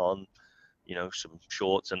t-shirt on, you know, some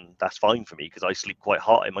shorts, and that's fine for me because I sleep quite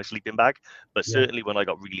hot in my sleeping bag. But certainly when I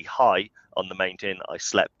got really high on the mountain, I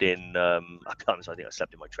slept in I'll be honest, I think I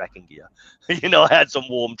slept in my trekking gear. You know, I had some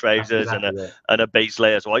warm trousers and a base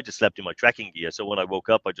layer, so I just slept in my trekking gear. So when I woke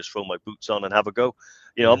up, I just throw my boots on and have a go.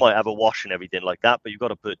 You know, I might have a wash and everything like that, but you've got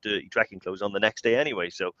to put dirty trekking clothes on the next day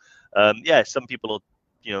anyway. So some people will,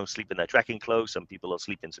 you know, sleep in their trekking clothes. Some people will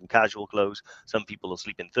sleep in some casual clothes. Some people will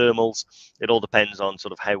sleep in thermals. It all depends on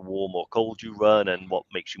sort of how warm or cold you run and what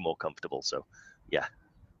makes you more comfortable. So,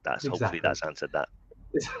 hopefully that's answered that.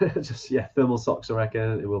 Just thermal socks. I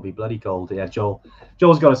reckon it will be bloody cold. Yeah,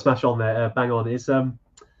 Joel's got a smash on there. Bang on. It's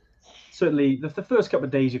certainly the first couple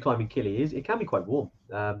of days you're climbing Kili it can be quite warm,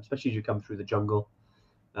 especially as you come through the jungle,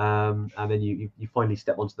 and then you finally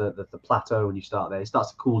step onto the plateau and you start there. It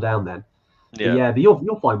starts to cool down then. But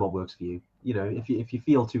you'll find what works for you. You know, if you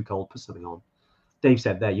feel too cold, put something on. Dave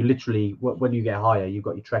said there, you literally, when you get higher, you've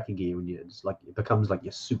got your trekking gear and it's like, it becomes like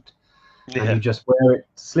your suit. And Yeah. you just wear it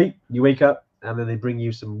to sleep, you wake up, and then they bring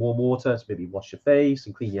you some warm water to maybe wash your face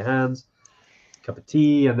and clean your hands, cup of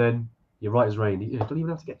tea, and then you're right as rain. You don't even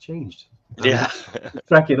have to get changed. Yeah.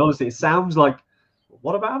 Trekking, honestly, it sounds like,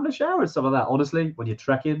 what about having a shower and stuff like that? Honestly, when you're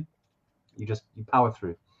trekking, you power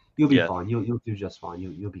through. You'll be fine. You'll do just fine.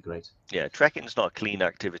 You'll be great. Yeah, trekking's not a clean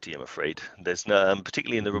activity, I'm afraid. There's no,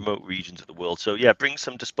 particularly in the remote regions of the world. So yeah, bring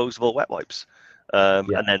some disposable wet wipes, and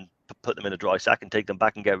then put them in a dry sack and take them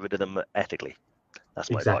back and get rid of them ethically.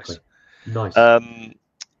 That's my advice. Nice. So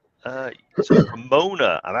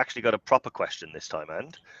Ramona, I've actually got a proper question this time,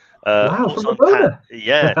 and wow, thoughts from on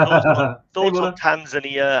Ramona. thoughts on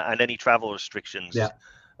Tanzania and any travel restrictions in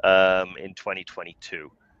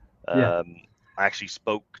 2022. I actually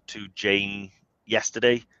spoke to Jane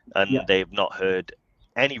yesterday, and they have not heard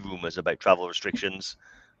any rumours about travel restrictions.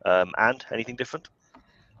 And anything different?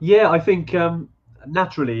 Yeah, I think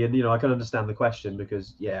naturally, and I can understand the question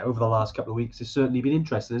because over the last couple of weeks, it's certainly been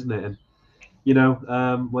interesting, isn't it?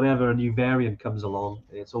 And whenever a new variant comes along,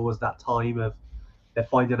 it's always that time of they're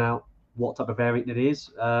finding out what type of variant it is.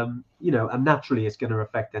 And naturally, it's going to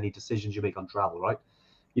affect any decisions you make on travel, right?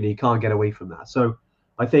 You can't get away from that. So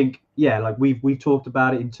I think, like we've talked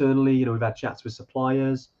about it internally. We've had chats with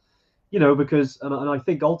suppliers, because and I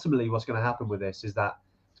think ultimately what's going to happen with this is that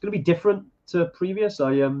it's going to be different to previous.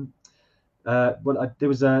 There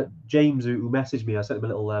was James who messaged me. I sent him a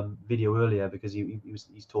little video earlier because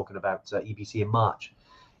he's talking about EBC in March,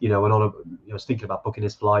 and I was thinking about booking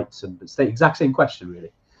his flights, and it's the exact same question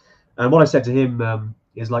really. And what I said to him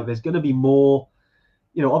is like, there's going to be more.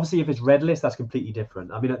 Obviously, if it's red list, that's completely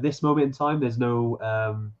different. I mean, at this moment in time, there's no,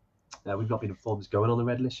 we've not been informed it's going on the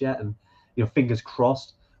red list yet. And, fingers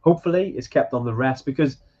crossed, hopefully it's kept on the rest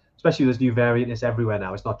because, especially this new variant, it's everywhere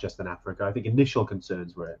now. It's not just in Africa. I think initial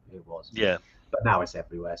concerns were it was. Yeah. But now it's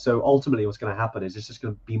everywhere. So ultimately, what's going to happen is it's just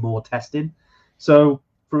going to be more testing. So,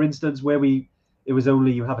 for instance, where it was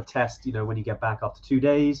only you have a test, when you get back after 2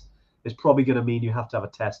 days, it's probably going to mean you have to have a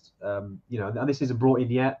test, and this isn't brought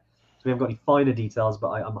in yet. So we haven't got any finer details,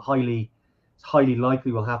 but it's highly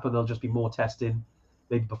likely will happen. There'll just be more testing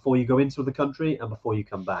maybe before you go into the country and before you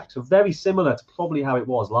come back. So very similar to probably how it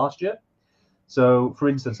was last year. So for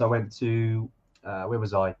instance, I went to, where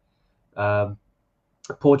was I?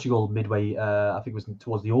 Portugal midway, I think it was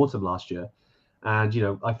towards the autumn last year.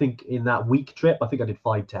 And, I think in that week trip, I think I did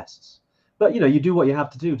 5 tests. But, you do what you have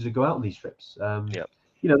to do to go out on these trips. There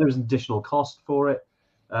was an additional cost for it.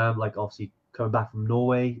 Like obviously, coming back from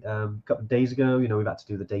Norway a couple of days ago, we've had to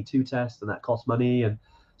do the day 2 test, and that costs money, and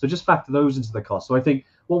so just factor those into the cost. So I think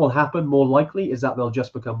what will happen more likely is that they'll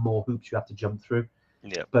just become more hoops you have to jump through.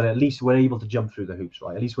 Yeah. But at least we're able to jump through the hoops,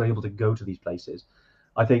 right? At least we're able to go to these places.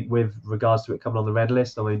 I think with regards to it coming on the red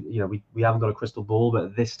list, I mean, we haven't got a crystal ball, but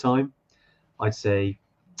at this time, I'd say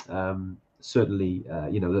certainly,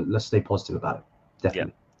 let's stay positive about it.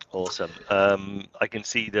 Definitely. Yeah. Awesome. I can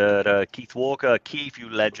see that Keith Walker, Keith, you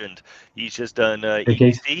legend, he's just done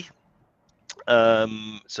EBC.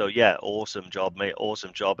 So yeah, awesome job, mate.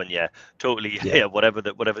 Awesome job, and totally. Yeah, whatever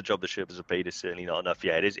job the Sherpas are paid is certainly not enough.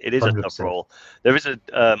 Yeah, it is 100%. A tough role. There is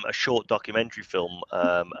a short documentary film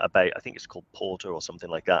about, I think it's called Porter or something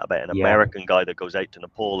like that, about an American guy that goes out to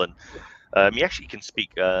Nepal, and he actually can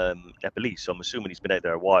speak Nepalese, so I'm assuming he's been out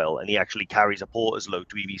there a while, and he actually carries a porter's load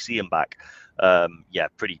to EBC and back.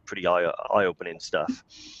 Pretty eye-opening stuff.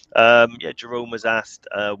 Jerome was asked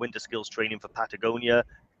winter skills training for Patagonia.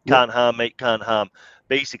 Can't harm, mate, can't harm.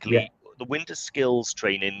 Basically, the winter skills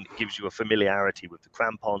training gives you a familiarity with the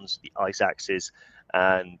crampons, the ice axes,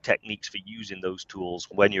 and techniques for using those tools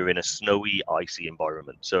when you're in a snowy, icy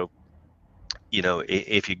environment. So,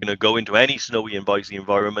 if you're going to go into any snowy and icy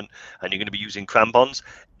environment and you're going to be using crampons,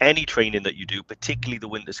 any training that you do, particularly the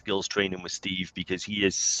winter skills training with Steve, because he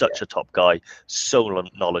is such a top guy, so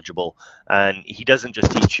knowledgeable, and he doesn't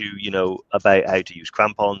just teach you, about how to use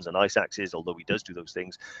crampons and ice axes, although he does do those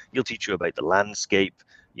things. He'll teach you about the landscape,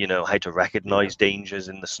 how to recognize dangers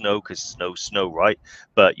in the snow, because snow, right?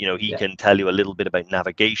 But he can tell you a little bit about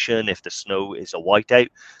navigation if the snow is a whiteout.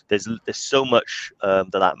 There's so much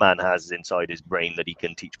that man has inside his brain that he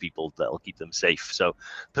can teach people that'll keep them safe. So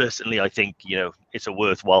personally, I think it's a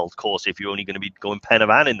worthwhile course if you're only going to be going pen and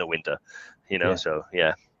van in the winter. So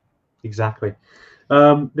exactly.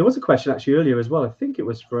 There was a question actually earlier as well. I think it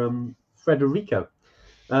was from Federico.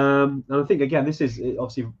 And I think, again, this is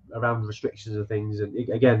obviously around restrictions and things. And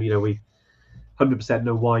again, we 100%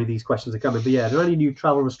 know why these questions are coming. But are there any new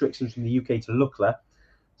travel restrictions from the UK to Lukla?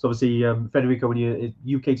 So obviously, Federico, when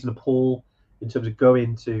you're UK to Nepal, in terms of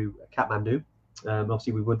going to Kathmandu,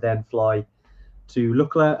 obviously we would then fly to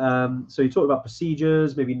look at. So you talk about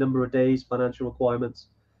procedures, maybe number of days, financial requirements.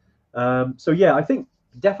 So yeah, I think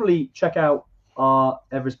definitely check out our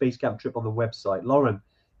Everest Base Camp trip on the website. Lauren,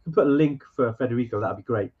 you can put a link for Federico. That'd be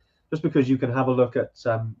great. Just because you can have a look at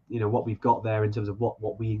what we've got there in terms of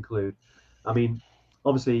what we include. I mean,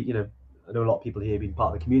 obviously, I know a lot of people here being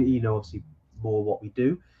part of the community. Obviously more what we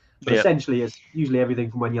do, but essentially it's usually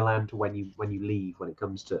everything from when you land to when you leave when it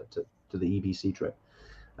comes to the EBC trip.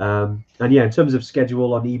 And yeah, in terms of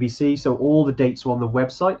schedule on EBC, so all the dates are on the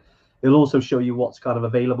website. It'll also show you what's kind of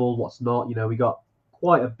available, what's not. We got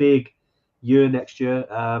quite a big year next year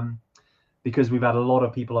because we've had a lot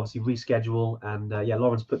of people obviously reschedule. And yeah,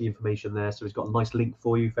 Lauren's put the information there, so he's got a nice link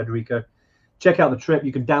for you, Federico. Check out the trip.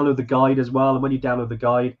 You can download the guide as well, and when you download the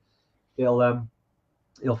guide, it'll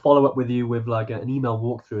follow up with you with like an email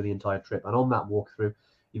walkthrough of the entire trip. And on that walkthrough,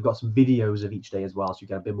 you've got some videos of each day as well, so you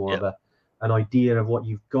get a bit more of an idea of what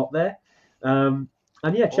you've got there. And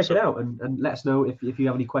yeah, check it out and let us know if you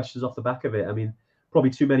have any questions off the back of it. I mean, probably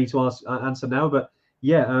too many to answer now, but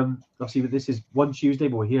yeah, obviously this is one Tuesday,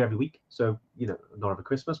 but we're here every week. So, not over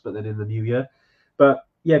Christmas, but then in the new year. But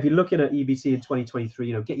yeah, if you're looking at EBC in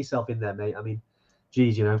 2023, get yourself in there, mate. I mean,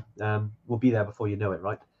 geez, we'll be there before you know it,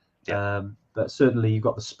 right? Yeah. But certainly you've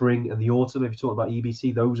got the spring and the autumn. If you talk about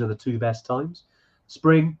EBC, those are the two best times.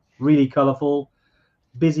 Spring, really colourful,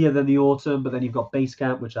 busier than the autumn, but then you've got base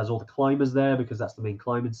camp, which has all the climbers there because that's the main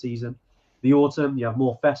climbing season. The autumn, you have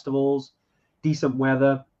more festivals, decent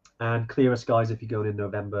weather, and clearer skies if you're going in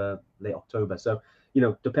November, late October. So,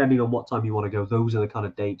 depending on what time you want to go, those are the kind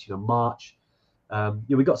of dates. March.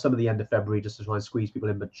 We got some of the end of February just to try and squeeze people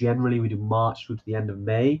in, but generally we do March through to the end of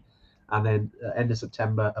May, and then end of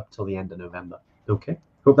September up till the end of November. Okay,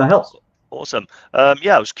 hope that helps. Awesome.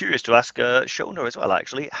 Yeah, I was curious to ask Shona as well,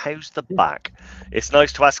 actually. How's the back? It's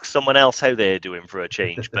nice to ask someone else how they're doing for a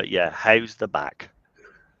change, but yeah, how's the back?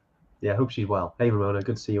 Yeah, I hope she's well. Hey, Ramona,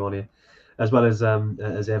 good to see you on here, as well as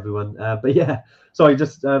everyone. But yeah, sorry,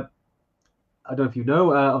 just I don't know if you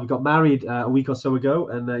know, I got married a week or so ago,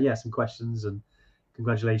 and yeah, some questions and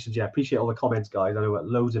congratulations. Yeah, appreciate all the comments, guys. I know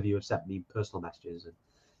loads of you have sent me personal messages and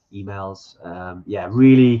emails. Yeah,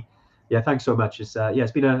 really. Yeah, thanks so much. It's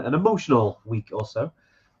it's been an emotional week or so,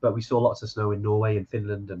 but we saw lots of snow in Norway and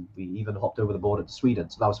Finland, and we even hopped over the border to Sweden,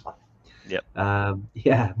 so that was fun. Yep.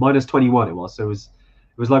 Yeah, minus 21 it was, so it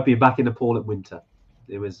was like being back in Nepal at winter.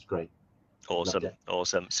 It was great.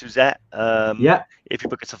 Awesome. Suzette, yeah. If you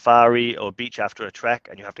book a safari or beach after a trek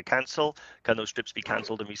and you have to cancel, can those trips be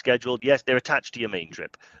cancelled and rescheduled? Yes, they're attached to your main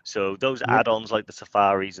trip. So those add-ons like the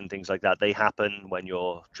safaris and things like that, they happen when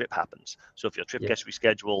your trip happens. So if your trip gets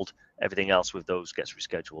rescheduled, everything else with those gets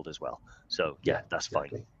rescheduled as well. So yeah, that's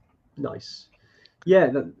fine. Nice.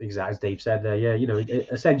 Yeah, exactly as Dave said there. Yeah,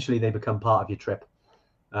 essentially they become part of your trip.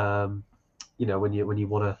 When you want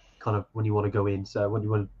to when you want to go in, so when you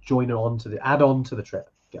want to join it on to the add-on to the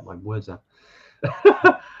trip. Get my words out.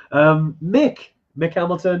 Mick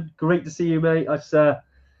Hamilton, great to see you, mate.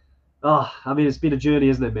 I mean, it's been a journey,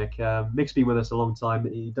 isn't it, Mick? Mick's been with us a long time.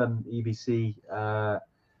 He done EBC. What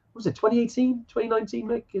was it, 2018, 2019,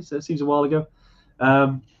 Mick? It seems a while ago.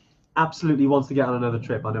 Absolutely wants to get on another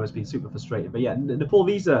trip. I know it's been super frustrating, but yeah, Nepal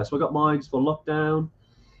visa. So I got mine for lockdown.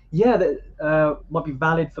 Yeah, that might be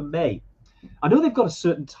valid for May. I know they've got a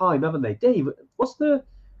certain time, haven't they? Dave,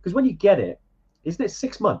 because when you get it, isn't it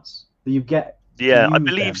 6 months that you get? Yeah, I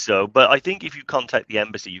believe so. But I think if you contact the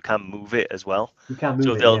embassy, you can move it as well. You can move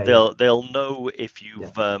so it. They'll know if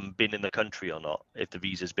you've been in the country or not, if the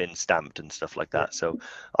visa's been stamped and stuff like that. So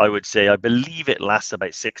I would say I believe it lasts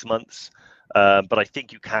about 6 months, but I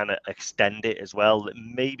think you can extend it as well.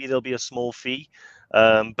 Maybe there'll be a small fee,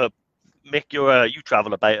 but Mick, you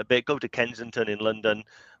travel about a bit. Go to Kensington in London,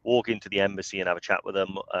 walk into the embassy and have a chat with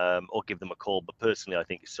them, or give them a call. But personally, I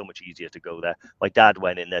think it's so much easier to go there. My dad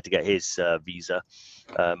went in there to get his visa,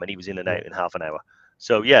 and he was in and out in half an hour.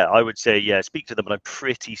 So yeah, I would say speak to them, but I'm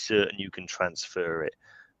pretty certain you can transfer it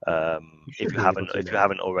if you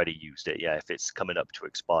haven't already used it. Yeah, if it's coming up to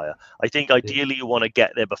expire. I think ideally you want to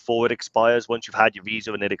get there before it expires. Once you've had your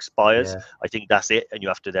visa and it expires, I think that's it, and you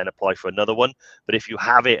have to then apply for another one. But if you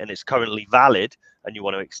have it and it's currently valid and you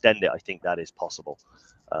want to extend it, I think that is possible.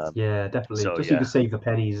 Yeah, definitely. So you can save the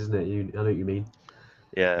pennies, isn't it? I know what you mean.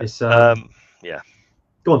 Yeah. It's, yeah.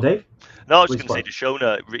 Go on, Dave. No, I was just going to say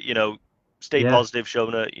to Shona, stay positive,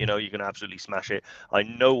 Shona. You're going to absolutely smash it. I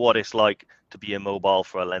know what it's like to be immobile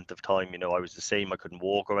for a length of time. I was the same. I couldn't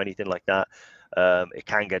walk or anything like that. It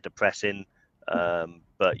can get depressing,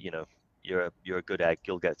 but you're a good egg.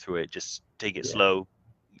 You'll get through it. Just take it slow,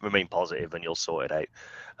 remain positive, and you'll sort it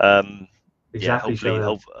out. Exactly.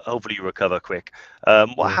 Hopefully you recover quick.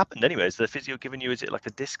 What happened anyway? Is the physio giving you, is it like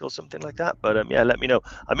a disc or something like that? But yeah, let me know.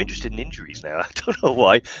 I'm interested in injuries now. I don't know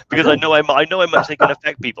why, because I know how much they can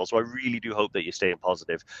affect people. So I really do hope that you're staying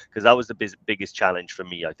positive, because that was the biggest challenge for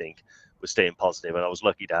me, I think, was staying positive. And I was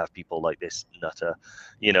lucky to have people like this nutter,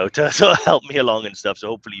 to sort of help me along and stuff. So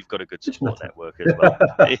hopefully you've got a good support network as well.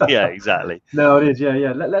 Yeah, exactly. No, it is.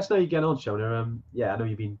 Yeah. Let us know you get on, Shona. Yeah, I know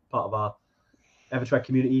you've been part of our Evertrek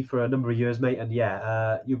community for a number of years, mate, and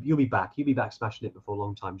you'll be back. You'll be back smashing it before a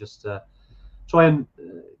long time. Just try and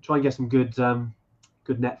get some good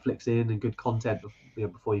Netflix in and good content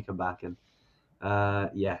before you come back, and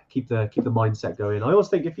keep the mindset going. I always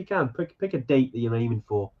think if you can pick a date that you're aiming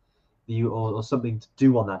for, or something to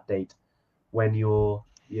do on that date when your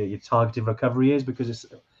targeted recovery is, because it's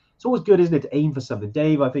always good, isn't it, to aim for something.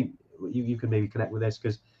 Dave, I think you can maybe connect with this,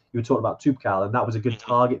 because you were talking about Toubkal, and that was a good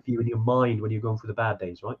target for you in your mind when you're going through the bad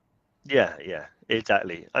days, right? Yeah,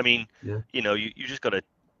 exactly. I mean, you just got to,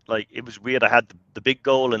 like, it was weird. I had the big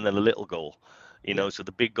goal and then a little goal, so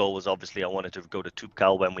the big goal was obviously I wanted to go to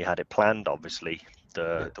Toubkal when we had it planned. Obviously,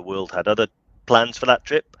 the world had other plans for that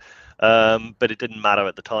trip, but it didn't matter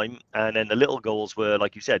at the time. And then the little goals were,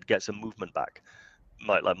 like you said, get some movement back.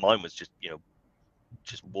 Mine was just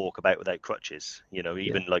walk about without crutches,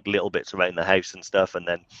 even like little bits around the house and stuff. And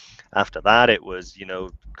then after that, it was,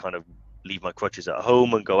 kind of leave my crutches at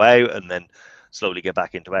home and go out, and then slowly get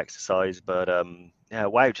back into exercise. But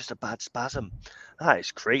wow, just a bad spasm. That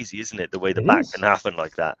is crazy, isn't it? The way the back can happen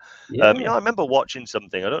like that. I remember watching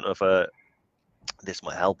something. I don't know if this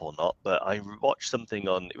might help or not, but I watched something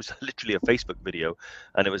it was literally a Facebook video,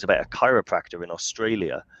 and it was about a chiropractor in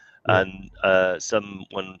Australia. And some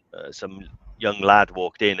young lad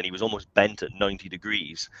walked in, and he was almost bent at 90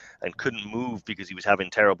 degrees and couldn't move because he was having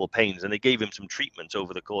terrible pains, and they gave him some treatments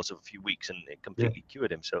over the course of a few weeks, and it completely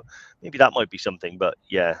cured him. So maybe that might be something, but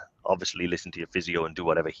obviously listen to your physio and do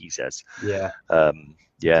whatever he says. Take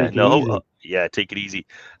it easy.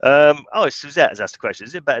 Suzette has asked a question: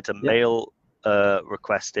 is it better to mail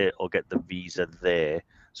request it or get the visa there?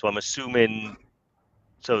 So I'm assuming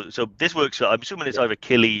So this works. I'm assuming it's either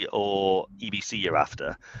Kili or EBC you're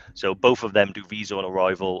after. So both of them do visa on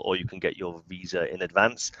arrival, or you can get your visa in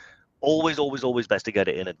advance. Always best to get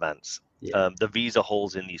it in advance. The visa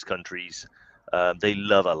holes in these countries, they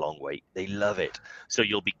love a long wait. They love it. So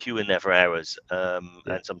you'll be queuing there for hours,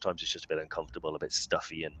 and sometimes it's just a bit uncomfortable, a bit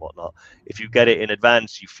stuffy and whatnot. If you get it in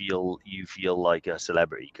advance, you feel like a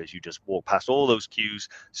celebrity, because you just walk past all those queues,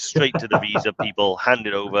 straight to the visa people, hand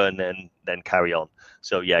it over, and then carry on.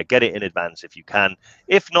 So get it in advance if you can.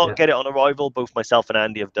 If not, get it on arrival. Both myself and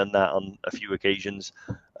Andy have done that on a few occasions.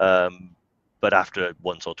 But after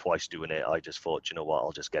once or twice doing it, I just thought, you know what,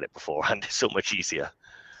 I'll just get it beforehand. It's so much easier.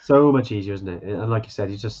 So much easier, isn't it? And like you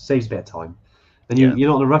said, it just saves a bit of time. Then you're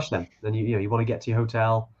not in a rush then. Then you want to get to your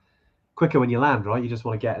hotel quicker when you land, right? You just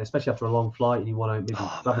want to get, especially after a long flight, and you want to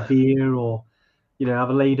maybe grab a beer, or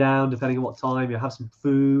have a lay down, depending on what time. You have some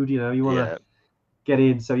food. You want to get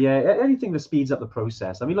in. So anything that speeds up the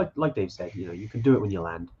process. I mean, like Dave said, you can do it when you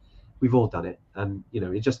land. We've all done it, and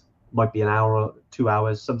it just might be an hour or 2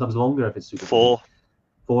 hours, sometimes longer if it's super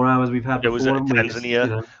 4 hours we've had. It was in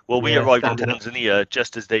Tanzania. We arrived in Tanzania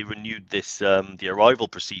just as they renewed this the arrival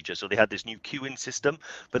procedure. So they had this new queuing system,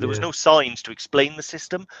 but there was no signs to explain the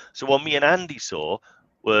system. So what me and Andy saw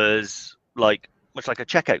was much like a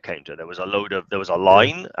checkout counter. There was a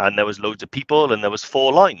line, and there was loads of people, and there was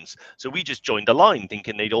 4 lines. So we just joined a line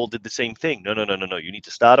thinking they'd all did the same thing. No. You need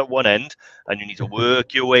to start at one end, and you need to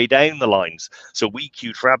work your way down the lines. So we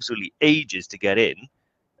queued for absolutely ages to get in,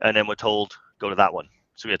 and then we're told, go to that one.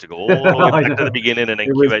 So we had to go all the way back to the beginning and then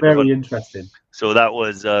queue out. It was very interesting. So that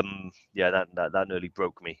was that nearly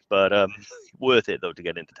broke me, but worth it though to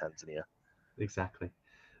get into Tanzania. Exactly.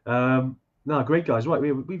 No, great guys. Right,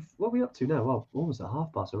 what are we up to now? Well, almost at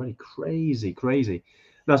half past already. Crazy.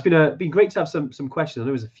 Now it's been great to have some questions. I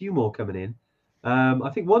know there's a few more coming in.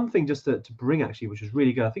 I think one thing just to bring actually, which was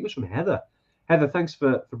really good, I think it was from Heather. Heather, thanks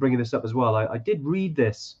for bringing this up as well. I did read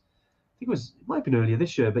this. I think it might have been earlier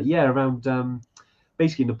this year, but around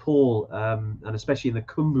basically Nepal, and especially in the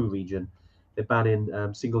Khumbu region, they're banning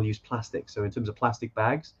single-use plastic. So in terms of plastic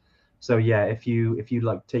bags, so if you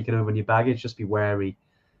like taking over in your baggage, just be wary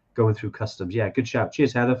going through customs. Good shout.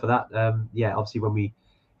 Cheers, Heather, for that. Obviously if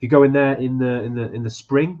you go in there in the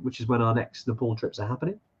spring, which is when our next Nepal trips are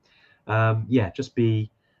happening, just be.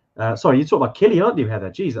 Sorry, you're talking about Kili, aren't you, Heather?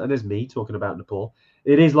 Jeez, that is me talking about Nepal.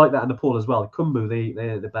 It is like that in Nepal as well. Khumbu,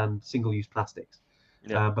 they ban single-use plastics.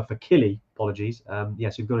 But for Kili, apologies. So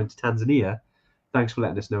you've gone into Tanzania. Thanks for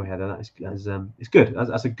letting us know, Heather. That is it's good.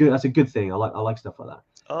 That's a good thing. I like stuff like that.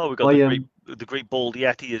 Oh, we got the great Bald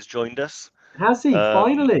Yeti has joined us. Has he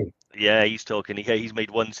finally? Yeah, he's talking. He's made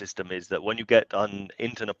one system is that when you get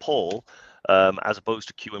into Nepal, as opposed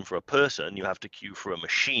to queuing for a person, you have to queue for a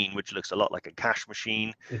machine, which looks a lot like a cash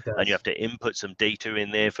machine, and you have to input some data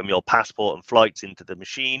in there from your passport and flights into the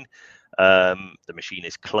machine. The machine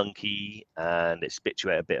is clunky and it spits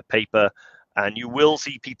you out a bit of paper, and you will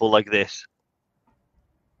see people like this,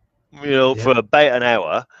 for about an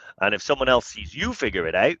hour. And if someone else sees you figure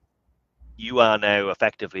it out, you are now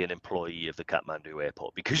effectively an employee of the Kathmandu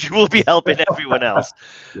airport because you will be helping everyone else.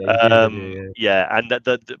 And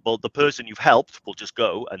the person you've helped will just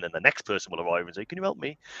go, and then the next person will arrive and say, "Can you help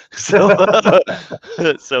me?" So,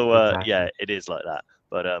 Exactly. it is like that.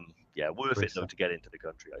 But worth it though to get into the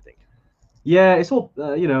country, I think. Yeah, it's all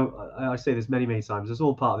I say this many times. It's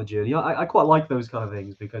all part of the journey. I quite like those kind of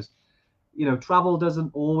things because travel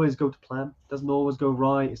doesn't always go to plan, doesn't always go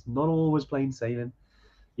right. It's not always plain sailing.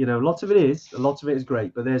 Lots of it is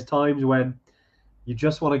great, but there's times when you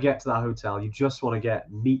just want to get to that hotel. You just want to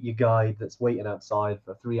meet your guide that's waiting outside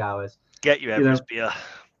for 3 hours. Get your Everest beer.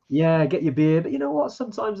 Yeah, get your beer. But you know what?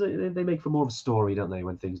 Sometimes they make for more of a story, don't they,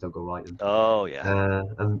 when things don't go right? Oh, yeah.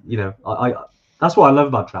 And I that's what I love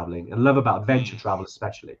about traveling and love about adventure travel,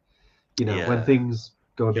 especially. When things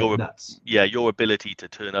go a bit nuts. Yeah, your ability to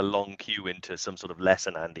turn a long queue into some sort of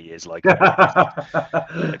lesson, Andy, is like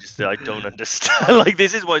I don't understand. Like,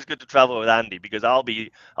 this is why it's good to travel with Andy, because I'll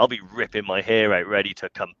be ripping my hair out ready to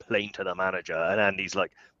complain to the manager, and Andy's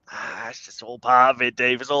like, it's just all part of it,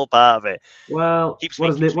 Dave. It's all part of it. Well,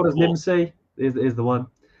 what does Nim say? Is the one.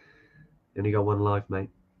 You only got one life, mate.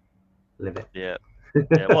 Live it. Yeah.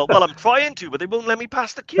 Well, I'm trying to, but they won't let me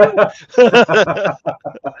pass the queue.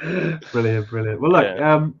 Brilliant. Well,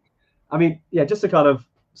 look, I mean, just to kind of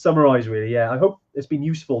summarize, really, I hope it's been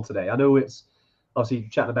useful today. I know it's obviously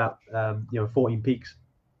chatting about 14 peaks.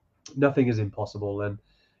 Nothing is impossible, and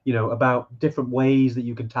about different ways that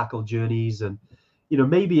you can tackle journeys, and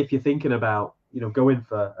maybe if you're thinking about going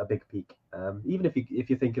for a big peak, even if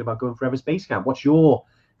you're thinking about going for Everest Base Camp, what's your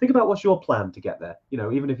plan to get there?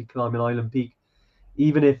 Even if you climb an island peak.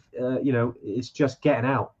 Even if it's just getting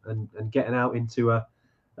out and getting out into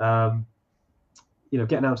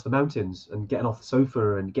getting out to the mountains and getting off the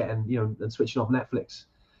sofa and getting and switching off Netflix,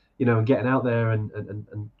 and getting out there and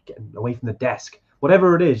getting away from the desk,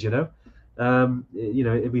 whatever it is,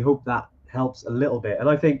 we hope that helps a little bit. And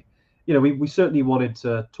I think we certainly wanted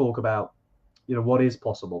to talk about what is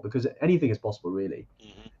possible, because anything is possible, really.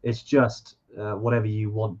 Mm-hmm. It's just whatever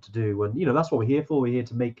you want to do, and that's what we're here for. We're here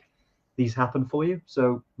to make these happen for you.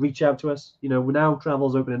 So reach out to us. Now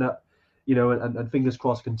travel's opening up, and fingers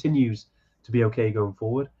crossed continues to be okay going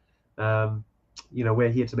forward. We're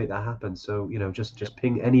here to make that happen. So just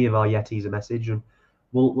ping any of our Yetis a message, and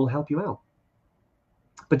we'll help you out.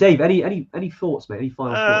 But Dave, any thoughts, mate? Any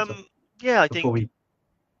final thoughts? I think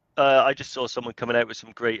I just saw someone coming out with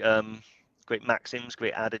some great maxims,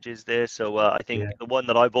 great adages there. So I think the one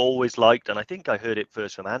that I've always liked, and I think I heard it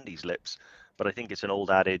first from Andy's lips, but I think it's an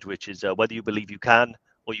old adage, which is whether you believe you can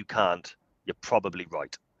or you can't, you're probably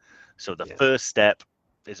right. So the first step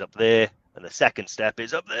is up there, and the second step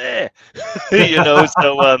is up there. So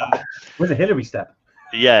where's the Hillary step?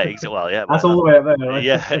 Yeah, well, yeah. That's all the way up there, right?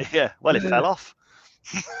 Yeah. Well, it fell off.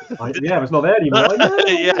 It's not there anymore.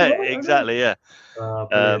 Exactly. Yeah.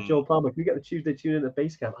 Joel Palmer, can we get the Tuesday tune in at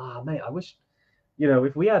base camp? Mate, I wish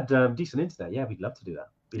if we had decent internet, we'd love to do that.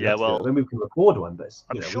 Then we can record one, but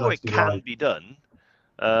I'm sure it can be done.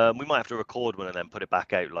 We might have to record one and then put it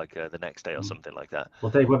back out like the next day or something like that.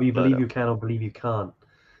 Well, Dave, whether you believe you can or believe you can't,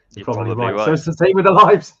 you're probably right. So it's the same with the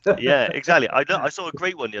lives. Yeah, exactly. I saw a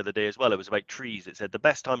great one the other day as well. It was about trees. It said the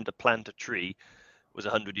best time to plant a tree was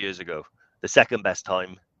 100 years ago. The second best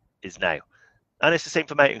time is now. And it's the same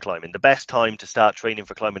for mountain climbing. The best time to start training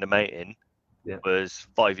for climbing a mountain was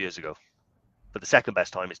 5 years ago. But the second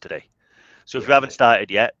best time is today. So if you haven't started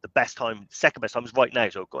yet, second best time is right now.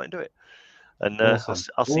 So go and do it. And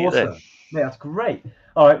awesome. I'll see you there. Yeah, that's great.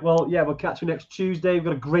 All right. Well, we'll catch you next Tuesday. We've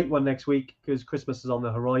got a great one next week because Christmas is on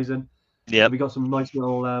the horizon. Yeah. We got some nice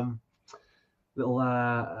little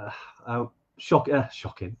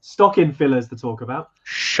stocking fillers to talk about.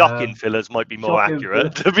 Shocking fillers might be more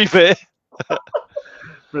accurate, to be fair.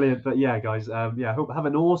 Brilliant. But guys, I hope have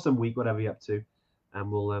an awesome week, whatever you're up to.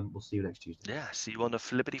 And we'll see you next Tuesday. Yeah, see you on the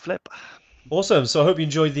flippity flip. Awesome. So I hope you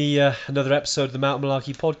enjoyed the another episode of the Mountain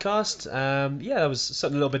Malarkey podcast. That was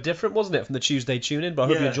something a little bit different, wasn't it, from the Tuesday tune-in? But I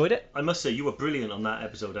hope you enjoyed it. I must say, you were brilliant on that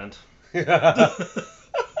episode, Ant.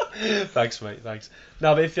 Thanks, mate. Thanks.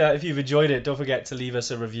 Now, if you've enjoyed it, don't forget to leave us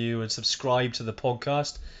a review and subscribe to the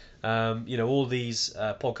podcast. All these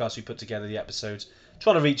podcasts we put together, the episodes,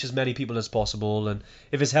 trying to reach as many people as possible. And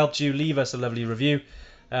if it's helped you, leave us a lovely review.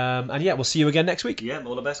 And yeah, we'll see you again next week. Yeah,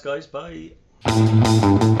 all the best, guys. Bye.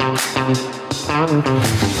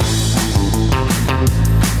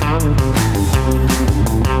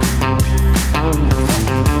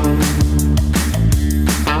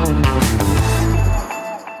 Thank you.